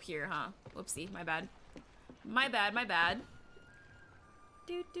supposed to go up here, huh? Whoopsie, my bad. My bad.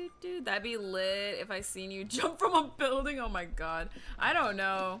 Dude. That'd be lit if I seen you jump from a building. Oh my god. I don't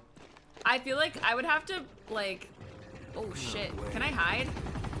know. I feel like I would have to, like, oh shit. Can I hide?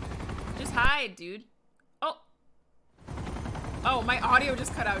 Just hide, dude. Oh, my audio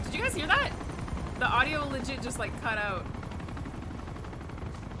just cut out. Did you guys hear that? The audio legit just, like, cut out.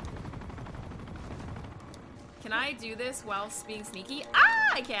 Can I do this while being sneaky?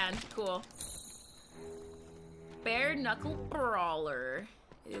 Ah, I can. Cool. Bare knuckle brawler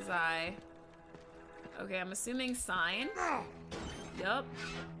is I. Okay, I'm assuming sign. Yup.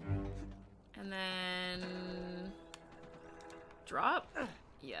 And then drop.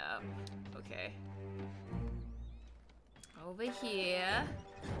 Yeah. Okay. Over here.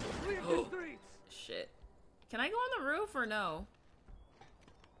 Shit. Can I go on the roof or no?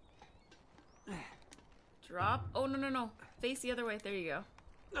 Drop. Oh, no, no, no. Face the other way. There you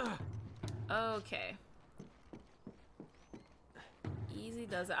go. Okay. Easy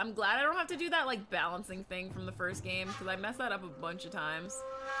does it. I'm glad I don't have to do that, like, balancing thing from the first game, because I messed that up a bunch of times.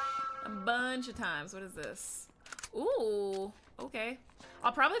 A bunch of times. What is this? Ooh. Okay.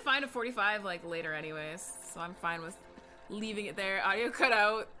 I'll probably find a 45, like, later anyways, so I'm fine with leaving it there. Audio cut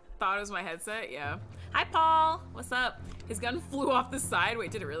out. Thought it was my headset. Yeah. Hi, Paul. What's up? His gun flew off the side.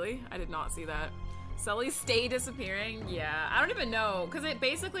 Wait, did it really? I did not see that. Sully stay disappearing. Yeah. I don't even know, because it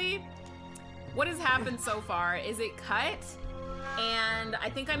basically... What has happened so far is it cut, and I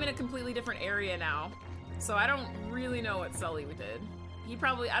think I'm in a completely different area now. So I don't really know what Sully did. He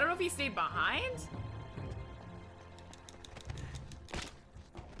probably... I don't know if he stayed behind?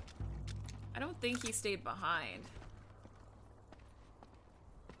 I don't think he stayed behind.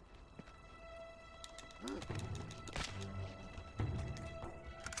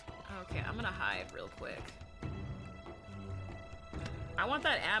 Okay, I'm gonna hide real quick. I want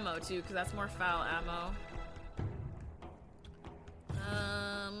that ammo too, because that's more foul ammo.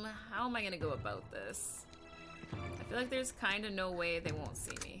 How am I gonna go about this? I feel like there's kind of no way they won't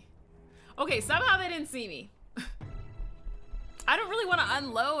see me. Okay, somehow they didn't see me. I don't really want to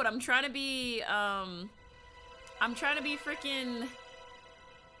unload. I'm trying to be freaking...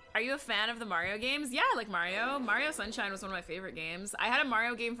 Are you a fan of the Mario games? Yeah, I like Mario. Mario Sunshine was one of my favorite games. I had a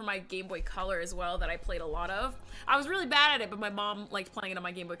Mario game for my Game Boy Color as well that I played a lot of. I was really bad at it, but my mom liked playing it on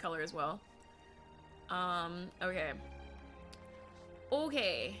my Game Boy Color as well. Okay.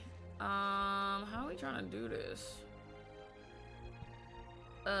 Okay. How are we trying to do this?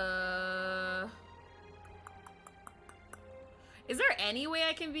 Is there any way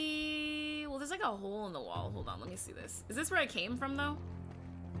I can be... Well, there's like a hole in the wall. Hold on, let me see this. Is this where I came from, though?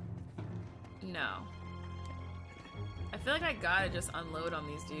 No. I feel like I gotta just unload on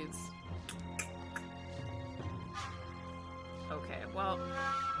these dudes. Okay, well...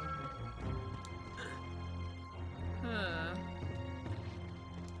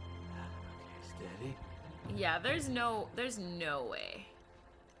 Steady. Yeah, there's no way.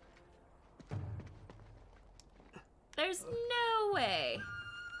 There's no way.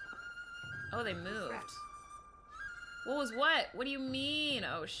 Oh, they moved. What was what? What do you mean?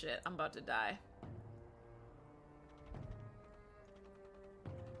 Oh shit, I'm about to die.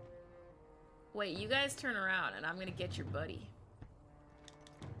 Wait, you guys turn around and I'm gonna get your buddy.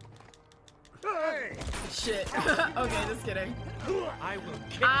 Hey! Shit. Okay, just kidding. I will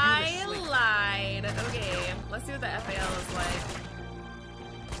kick I you to sleep. lied. Okay, let's see what the FAL is like.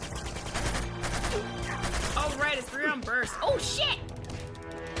 Oh right, it's 3-round burst. Oh shit!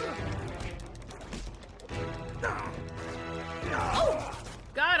 Oh!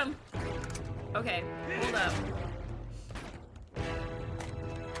 Got him! Okay, hold up.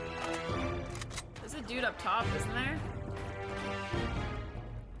 There's a dude up top, isn't there?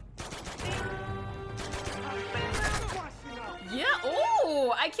 Yeah,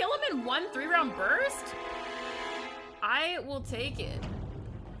 oh! I kill him in one 3-round burst? I will take it.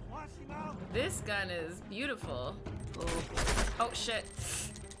 This gun is beautiful. Oh shit.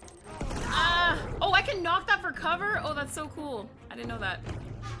 Ah! Oh, I can knock that for cover? Oh, that's so cool. I didn't know that.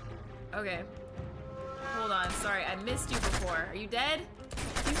 Okay. Hold on, sorry, I missed you before. Are you dead?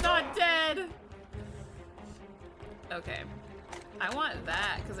 He's not dead! Okay. I want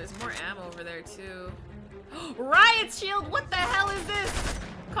that, because there's more ammo over there, too. Riot Shield! What the hell is this?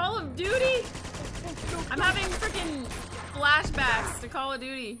 Call of Duty? I'm having freaking flashbacks to Call of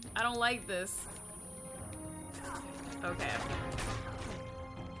Duty. I don't like this. Okay.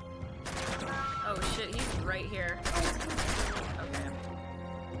 Oh shit, he's right here. Okay.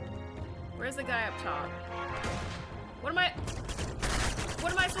 Where's the guy up top? What am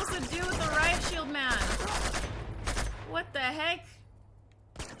I supposed to do with the Riot Shield man? What the heck?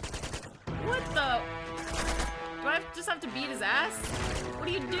 What the? Do I just have to beat his ass? What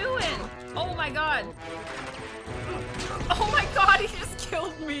are you doing? Oh my god. Oh my god, he just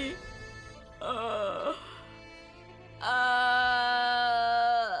killed me.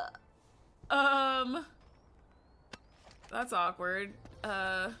 That's awkward.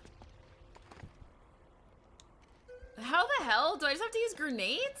 How the hell? Do I just have to use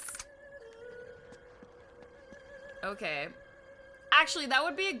grenades? Okay. Actually, that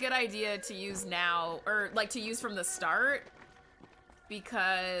would be a good idea to use now, or like to use from the start,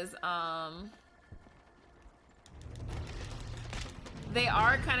 because they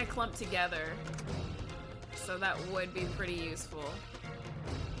are kind of clumped together, so that would be pretty useful.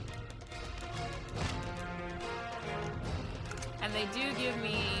 And they do give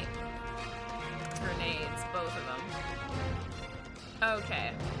me grenades, both of them.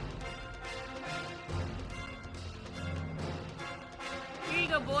 Okay.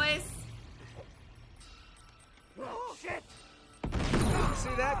 go, boys. Oh, shit! Didn't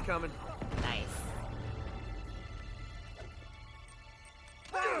see that coming. Nice.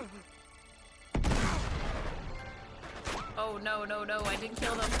 Oh, no, no, no. I didn't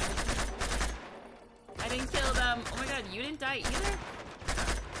kill them. I didn't kill them. Oh my god, you didn't die either?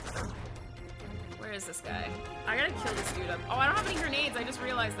 Where is this guy? I gotta kill this dude up. Oh, I don't have any grenades. I just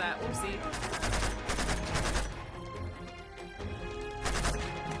realized that. Oopsie.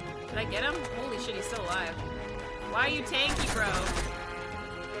 Did I get him? Holy shit, he's still alive. Why are you tanky, bro?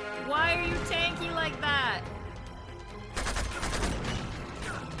 Why are you tanky like that?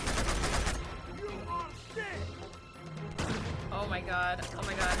 Oh my god. Oh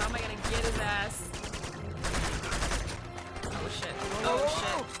my god. How am I gonna get his ass? Oh shit. Oh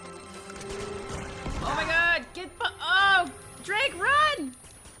shit. Oh my god. Get. Oh! Drake, run!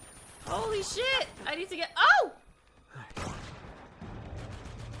 Holy shit. I need to get. Oh!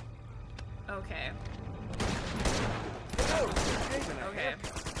 Okay. Okay.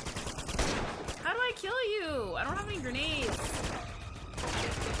 How do I kill you? I don't have any grenades.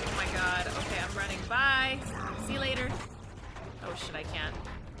 Oh my god. Okay, I'm running. Bye. See you later. Oh shit, I can't.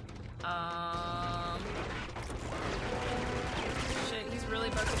 Shit, he's really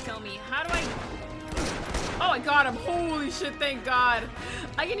about to kill me. How do I... Oh, I got him. Holy shit, thank god.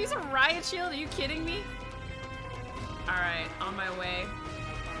 I can use a riot shield? Are you kidding me? Alright, on my way.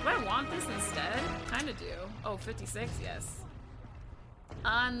 Do I want this instead? Kinda do. Oh, 56? Yes.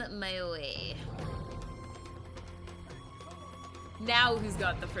 On my way. Now who's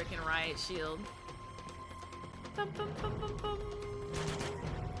got the freaking riot shield? Bum, bum, bum, bum, bum.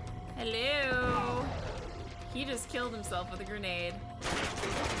 Hello. He just killed himself with a grenade.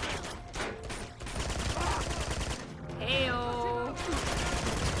 Heyo.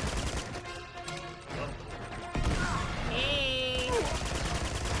 Hey.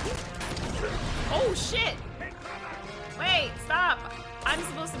 Oh shit! Wait, stop! I'm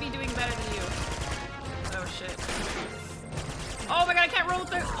supposed to be doing better than you. Oh shit. Oh my god, I can't roll with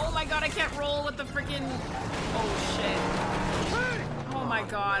the... Oh my god, I can't roll with the freaking... Oh shit. Oh my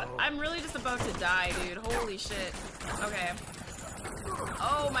god. I'm really just about to die, dude. Holy shit. Okay.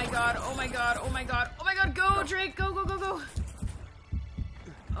 Oh my god, oh my god, oh my god. Oh my god, go, Drake! Go, go, go, go!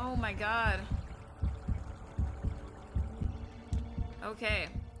 Oh my god. Okay,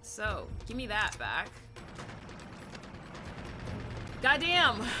 so, give me that back.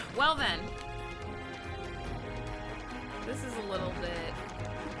 Goddamn! Well then. This is a little bit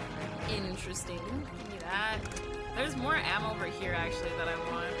interesting. Give me that. There's more ammo over here, actually, that I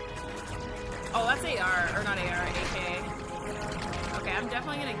want. Oh, that's AR. Or not AR, AK. Okay, I'm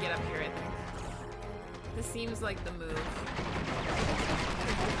definitely gonna get up here, I think. This seems like the move.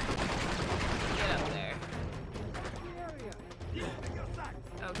 Get up there.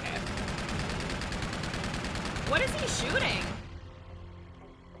 Okay. What is he shooting?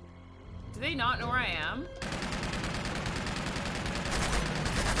 Do they not know where I am?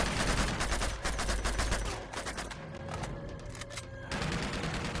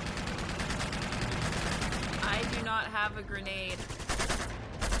 I do not have a grenade.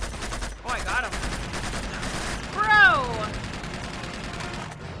 Oh, I got him. Bro!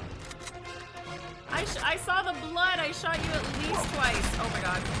 I saw the blood. I shot you at least twice. Oh my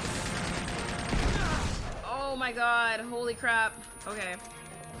god. Oh my god. Holy crap. Okay.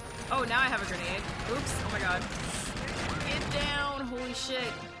 Oh, now I have a grenade. Oops. Oh my god. Get down. Holy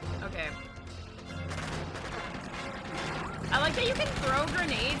shit. Okay. I like that you can throw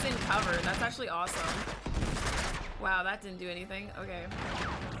grenades in cover. That's actually awesome. Wow, that didn't do anything. Okay.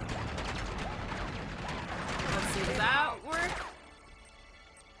 Let's see. Does that work?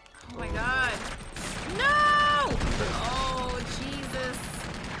 Oh my god. No! Oh, Jesus.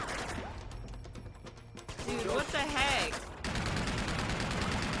 Dude, what the heck?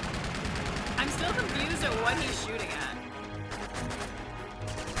 I'm still confused at what he's shooting at.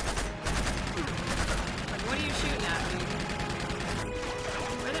 Like, what are you shooting at, dude?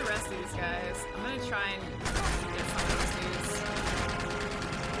 Where are the rest of these guys? I'm gonna try and get some of those dudes.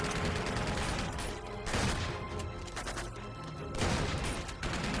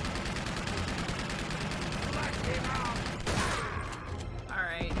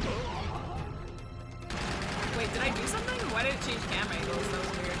 Alright. Wait, did I do something? Why did it change camera angles? That was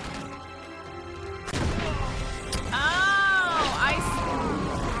weird.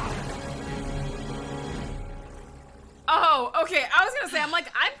 Oh, okay. I was gonna say, I'm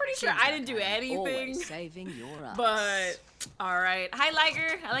pretty sure I didn't do anything. Always saving your ass. But all right. Hi,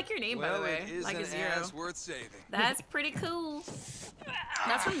 Liger. I like your name, by the way. It is like an a zero. ass worth saving. That's pretty cool.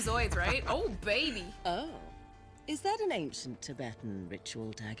 That's from Zoids, right? Oh, baby. Oh. Is that an ancient Tibetan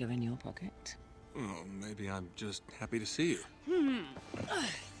ritual dagger in your pocket? Oh, maybe I'm just happy to see you.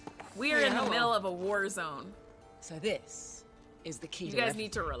 We are in the middle of a war zone. So this is the key. You guys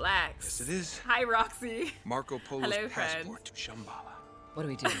need to relax. Yes, it is. Hi, Roxy. Marco Polo's Hello, passport to Shambhala. What do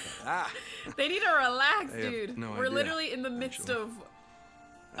we do with it? They need to relax, I have dude. no We're idea, literally in the midst actually. of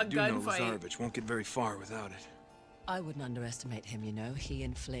a I do know gunfight. Lazarevich won't get very far without it. I wouldn't underestimate him, you know. He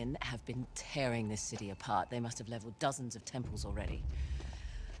and Flynn have been tearing this city apart. They must have leveled dozens of temples already.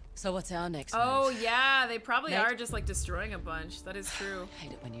 So what's our next Oh, move? yeah, they probably Nate? are just like destroying a bunch. That is true.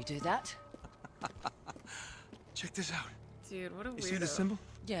 Hate it when you do that. Check this out. Dude, what a weirdo. You see the symbol?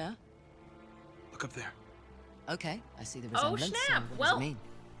 Yeah. Look up there. Okay, I see the Oh, resemblance. snap. So what Well- does it mean?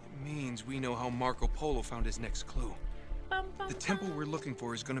 It means we know how Marco Polo found his next clue. Bum, bum, The temple we're looking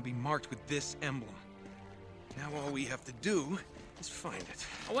for is going to be marked with this emblem. Now all we have to do is find it.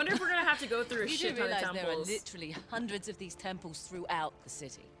 I wonder if we're gonna have to go through a You do shit ton of realize there are temples. literally hundreds of these temples throughout the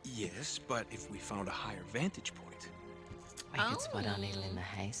city. Yes, but if we found a higher vantage point. We could spot our needle in the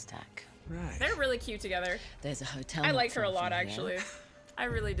haystack. Right. They're really cute together. There's a hotel. I not like her a far lot, from here. actually. I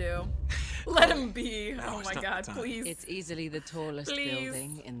really do. Let him be. No, Oh it's my not god, the time. please. It's easily the tallest Please.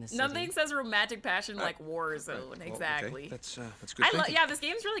 building in the city. Nothing says romantic passion like war zone. Well, Exactly. okay. That's good I love. thinking. Yeah, this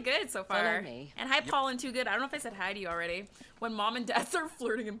game's really good so far. Follow me. And hi, Paul and Too Good. I don't know if I said hi to you already. When mom and dad start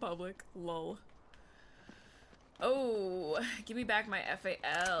flirting in public, lol. Oh, give me back my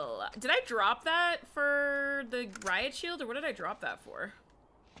FAL. Did I drop that for the riot shield, or what did I drop that for?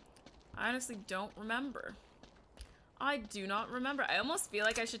 I honestly don't remember. I do not remember. I almost feel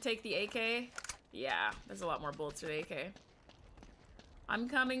like I should take the AK. Yeah, there's a lot more bullets for the AK. I'm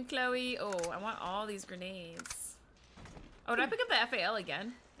coming, Chloe. Oh, I want all these grenades. Oh, did I pick up the FAL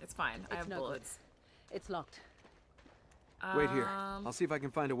again? It's fine. I have no bullets. It's locked. Wait here. I'll see if I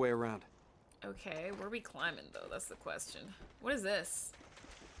can find a way around. Okay, where are we climbing, though? That's the question. What is this?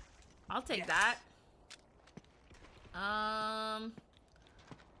 I'll take that.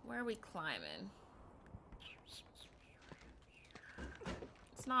 Where are we climbing?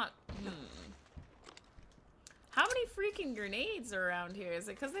 It's not... How many freaking grenades are around here? Is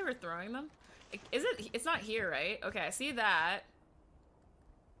it because they were throwing them? Is it? It's not here, right? Okay, I see that.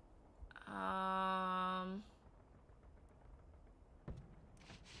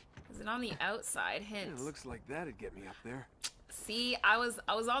 Is it on the outside? Hint. Yeah, looks like that'd get me up there. See, I was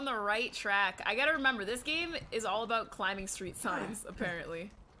on the right track. I gotta remember, this game is all about climbing street signs, apparently.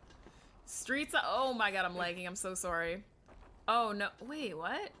 Streets. Oh my god, I'm lagging. I'm so sorry. Oh no. Wait,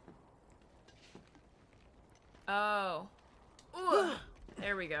 what? Oh. Ooh.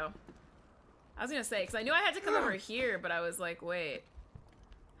 There we go. I was gonna say, because I knew I had to come over here, but I was like, wait.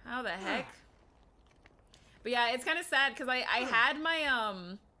 How the heck? But yeah, it's kind of sad, because I had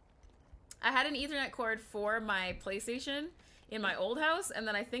my, I had an Ethernet cord for my PlayStation in my old house, and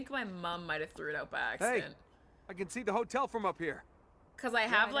then I think my mom might have threw it out by accident. Hey, I can see the hotel from up here. Because I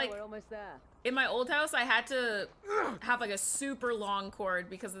have, like, we're almost there. in my old house, I had to have, like, a super long cord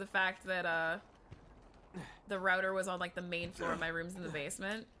because of the fact that, the router was on, like, the main floor of my room's in the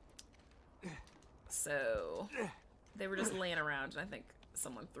basement. So, they were just laying around, and I think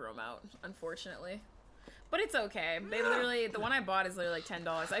someone threw them out, unfortunately. But it's okay. They literally, the one I bought is literally like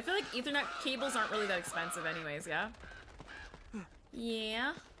 $10. I feel like Ethernet cables aren't really that expensive anyways, yeah?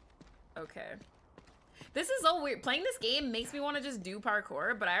 Yeah. Okay. This is all weird. Playing this game makes me want to just do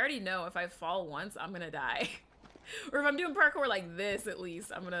parkour, but I already know if I fall once, I'm gonna die. Or if I'm doing parkour like this, at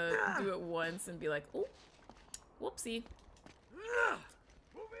least, I'm gonna do it once and be like, oh, whoopsie.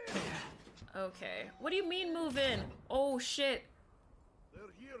 Okay. What do you mean move in? Oh, shit. They're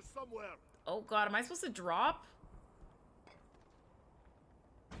here somewhere. Oh, God. Am I supposed to drop?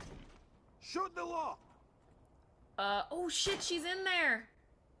 Shoot the lock. Oh, shit. She's in there.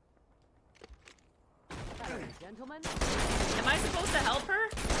 Gentlemen. Am I supposed to help her?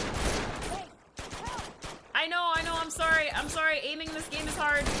 I know. I'm sorry. Aiming in this game is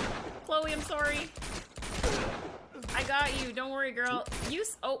hard. Chloe, I'm sorry. I got you. Don't worry, girl.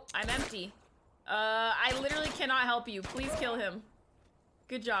 Oh, I'm empty. I literally cannot help you. Please kill him.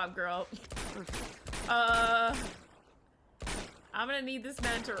 Good job, girl. I'm gonna need this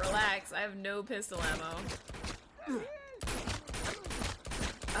man to relax. I have no pistol ammo.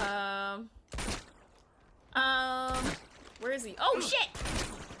 Where is he? Oh, shit!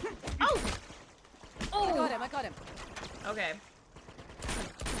 Oh! Oh! I got him. Okay.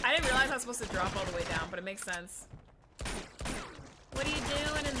 I didn't realize I was supposed to drop all the way down, but it makes sense. What are you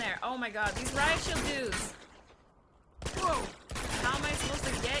doing in there? Oh my god, these riot shield dudes. Whoa! How am I supposed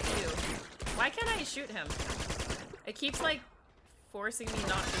to get you? Why can't I shoot him? It keeps, like, forcing me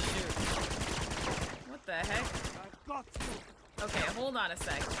not to shoot. What the heck? Okay, hold on a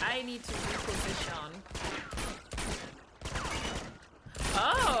sec. I need to reposition.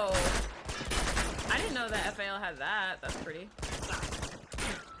 Oh! I didn't know that FAL had that. That's pretty.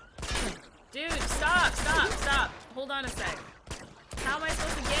 Dude, stop, stop, stop. Hold on a sec. How am I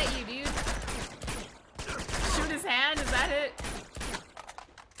supposed to get you, dude? Shoot his hand? Is that it?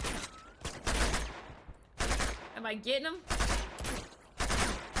 Am I getting him?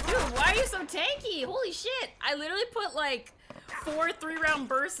 Dude, why are you so tanky? Holy shit. I literally put like 4 3-round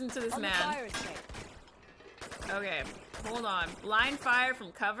bursts into this man. Okay, hold on. Blind fire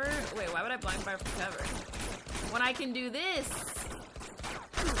from cover? Wait, why would I blind fire from cover? When I can do this.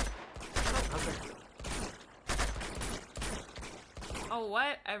 Oh,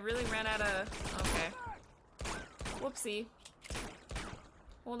 what? I really ran out of... Okay. Whoopsie.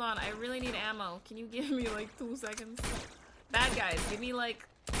 Hold on, I really need ammo. Can you give me like 2 seconds? Bad guys, give me like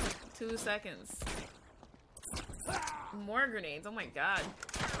 2 seconds. More grenades, oh my god.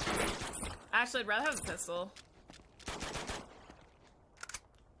 Actually, I'd rather have a pistol.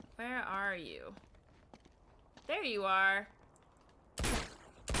 Where are you? There you are.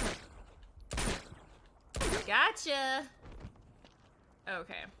 Gotcha.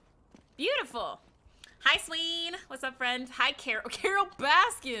 Okay. Beautiful. Hi, Sween. What's up, friend? Hi, Carol. Carol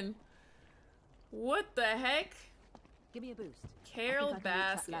Baskin. What the heck? Give me a boost. Carol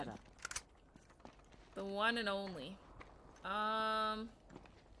Baskin. The one and only. Oh,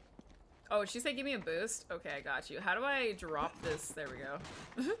 she said give me a boost? Okay, I got you. How do I drop this? There we go.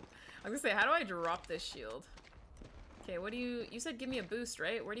 I was gonna say, how do I drop this shield? Okay, what do you said give me a boost,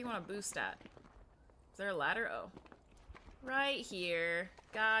 right? Where do you want to boost at? Is there a ladder? Oh. Right here.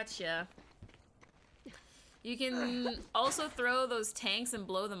 Gotcha. You can also throw those tanks and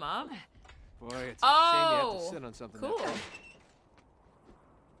blow them up. Boy, it's a shame you have to sit on something. Cool. That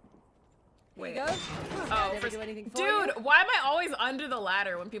Wait. Go. Oh, dude, why am I always under the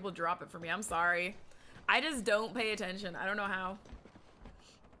ladder when people drop it for me? I'm sorry. I just don't pay attention. I don't know how.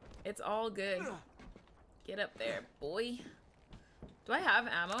 It's all good. Get up there, boy. Do I have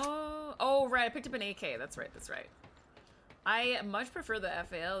ammo? Oh, right. I picked up an AK. That's right. That's right. I much prefer the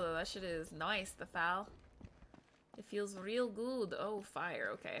FAL, though. That shit is nice, the FAL. It feels real good. Oh, fire.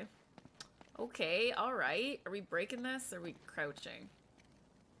 Okay. Okay, alright. Are we breaking this? Or are we crouching?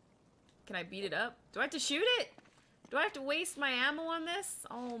 Can I beat it up? Do I have to shoot it? Do I have to waste my ammo on this?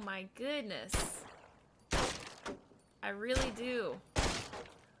 Oh my goodness. I really do.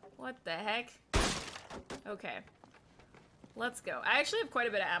 What the heck? Okay. Let's go. I actually have quite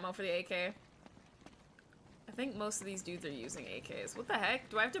a bit of ammo for the AK. I think most of these dudes are using AKs. What the heck?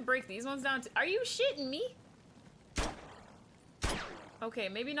 Do I have to break these ones down? Are you shitting me? Okay,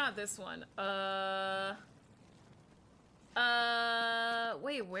 maybe not this one.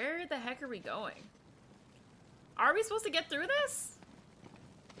 Wait, where the heck are we going? Are we supposed to get through this?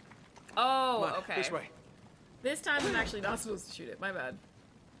 Oh, okay. This way. This time I'm actually not supposed to shoot it. My bad.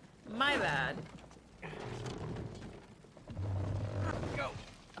 My bad. Go.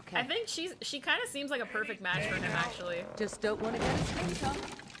 Okay. I think she kind of seems like a perfect match for him, actually. Just don't want to get a screenshot.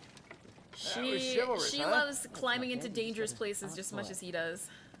 She loves climbing into dangerous places just as much as he does.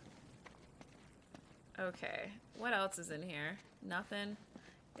 Okay, what else is in here? Nothing.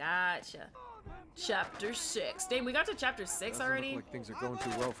 Gotcha. Chapter 6. Dang, we got to chapter 6 already? Look like things are going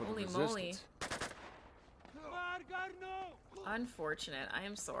too well for Holy the moly. resistance. Unfortunate. I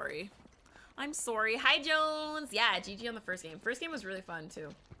am sorry. I'm sorry. Hi, Jones. Yeah, GG on the first game. First game was really fun, too.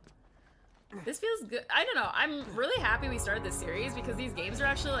 This feels good. I don't know. I'm really happy we started this series because these games are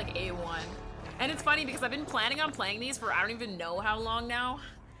actually like A1. And it's funny because I've been planning on playing these for I don't even know how long now.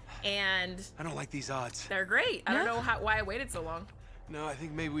 And I don't like these odds. They're great. I don't know why I waited so long. No, I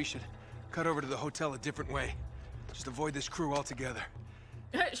think maybe we should cut over to the hotel a different way. Just avoid this crew altogether.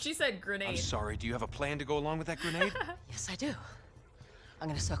 She said grenade. I'm sorry. Do you have a plan to go along with that grenade? Yes, I do. I'm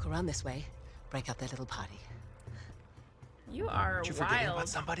gonna circle around this way, break up their little party. You are Did you wild. forget about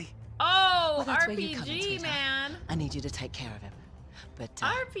somebody? Oh, Well, that's where you come in, RPG, sweetheart. man. I need you to take care of him, but do it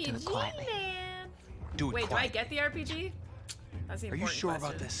RPG, quietly. man. Do it Wait, quiet. do I get the RPG? That's the important Are you sure question.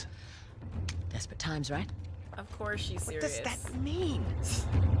 about this? Desperate times, right? Of course she's serious. What does that mean?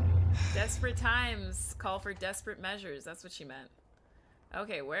 Desperate times call for desperate measures. That's what she meant.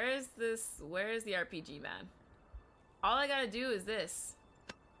 Okay, where is this? Where is the RPG, man? All I gotta do is this.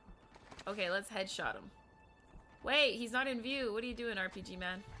 Okay, let's headshot him. Wait, he's not in view. What are you doing, RPG,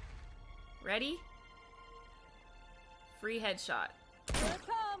 man? Ready? Free headshot. Here it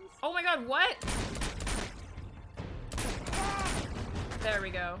comes. Oh my god, what? There we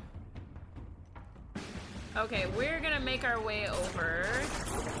go. Okay, we're gonna make our way over.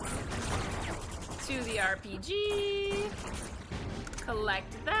 To the RPG.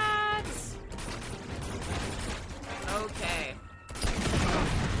 Collect that. Okay.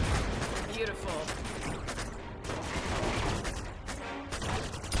 Beautiful.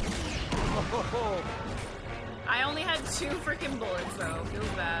 I only had 2 freaking bullets though. Feels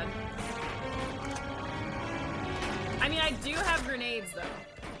bad. I mean, I do have grenades though.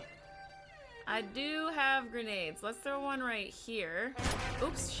 I do have grenades. Let's throw one right here.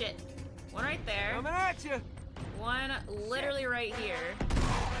 Oops, shit. One right there. Coming at you. One literally right here.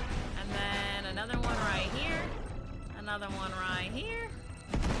 And then another one right here. Another one right here.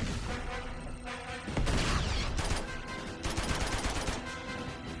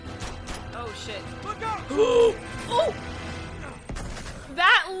 Oh shit. Look out! Oh!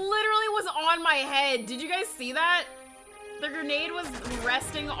 That literally was on my head. Did you guys see that? The grenade was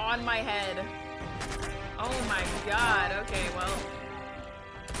resting on my head. Oh my god. Okay, well.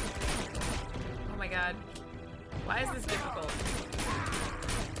 Oh my god. Why is this difficult?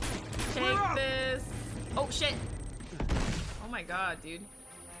 Take this. Oh shit. Oh my god, dude.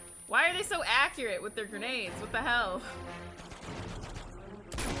 Why are they so accurate with their grenades? What the hell?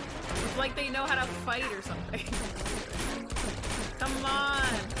 It's like they know how to fight or something. Come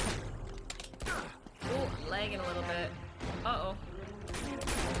on. Ooh, I'm lagging a little bit. Uh-oh.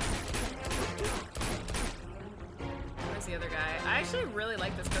 Where's the other guy? I actually really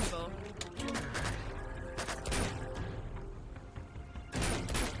like this pistol.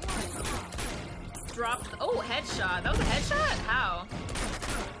 Drop. Oh, headshot. That was a headshot? How?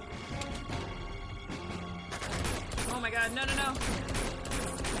 Oh my god. No, no, no.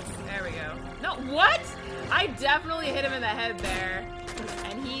 There we go. No, what? I definitely hit him in the head there.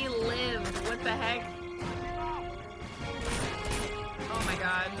 And he lived. What the heck? Oh my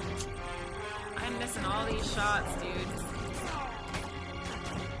god. I'm missing all these shots, dude.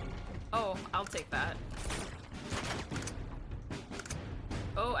 Oh, I'll take that.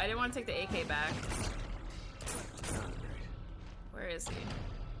 Oh, I didn't want to take the AK back. Where is he?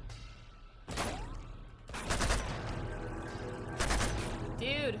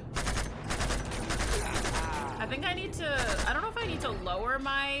 Dude. I think I need to... I don't know if I need to lower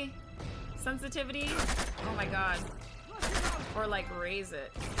my sensitivity. Oh my god. Or like raise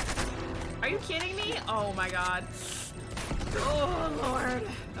it. Are you kidding me? Oh my god. Oh lord.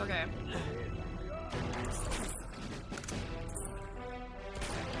 Okay.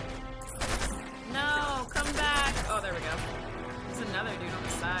 No, come back. Oh, there we go. There's another dude on the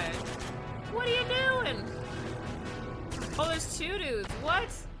side. What are you doing? Oh, there's 2 dudes. What?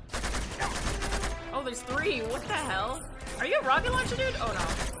 Oh, there's 3. What the hell? Are you a rocket launcher dude? Oh no.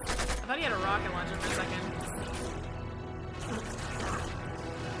 I thought he had a rocket launcher for a second.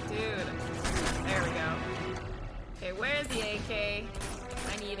 Dude. There we go. Okay, where's the AK?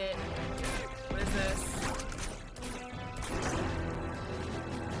 I need it. What is this?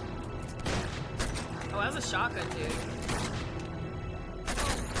 Oh, that was a shotgun, dude.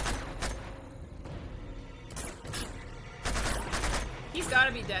 He's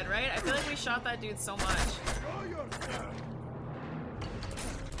gotta be dead, right? I feel like we shot that dude so much.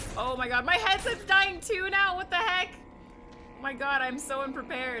 Oh my god, my headset's dying too now! What the heck? Oh my god, I'm so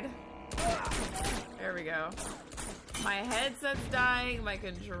unprepared. There we go. My headset's dying, my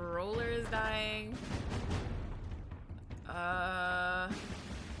controller is dying.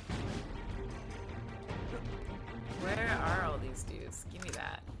 Where are all these dudes? Give me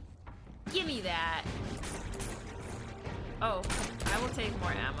that. Give me that! Oh, I will take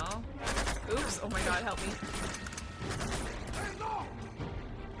more ammo. Oops, oh my god, help me.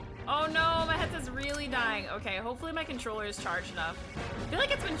 Oh no, my headset's really dying. Okay, hopefully my controller is charged enough. I feel like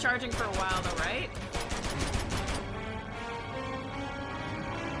it's been charging for a while though, right?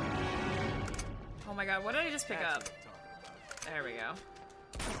 Oh my god, what did I just pick up? There we go.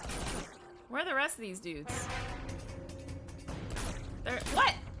 Where are the rest of these dudes? They're-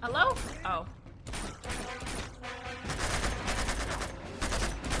 what? Hello? Oh.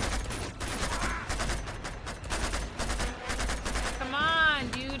 Come on,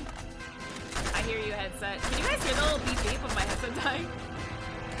 dude. I hear you, headset. Can you guys hear the little beep beep of my headset dying?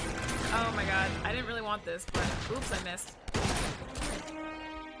 Oh my god. I didn't really want this, but oops, I missed.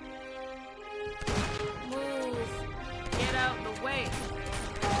 Move. Get out the way.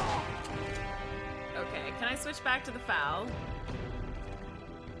 Okay, can I switch back to the FAL?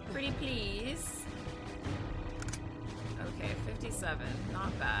 Pretty please. Okay, 57.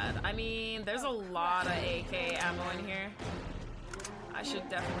 Not bad. I mean, there's a lot of AK ammo in here. I should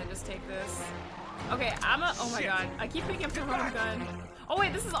definitely just take this. Okay, oh my god. I keep picking up the wrong gun. Oh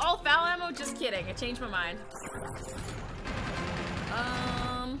wait, this is all FAL ammo? Just kidding. I changed my mind.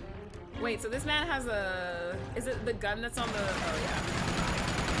 Wait, so this man has a... Is it the gun that's on the... Oh, yeah.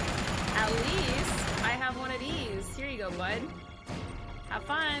 At least I have one of these. Here you go, bud. Have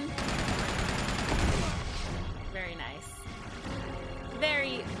fun. Very nice.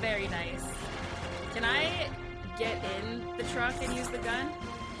 Very, very nice. Can I get in the truck and use the gun?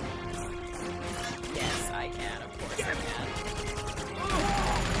 Yes, I can. Of course I can.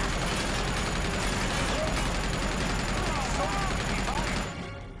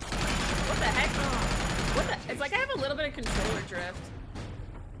 What the heck? What the? It's like I have a little bit of controller drift.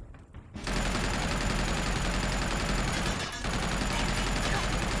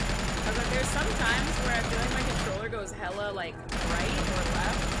 I was like, there's some times where I feel like my controller goes hella like right or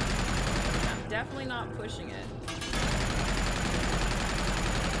left. I'm definitely not pushing it.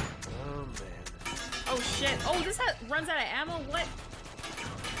 Oh man. Oh shit! Oh, this runs out of ammo. What?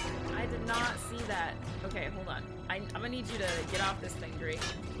 I did not see that. Okay, hold on. I'm gonna need you to get off this thing, Drake.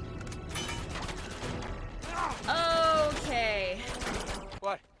 Okay.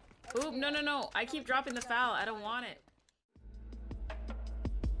 What? Oop, no. I keep dropping the foul. I don't want it.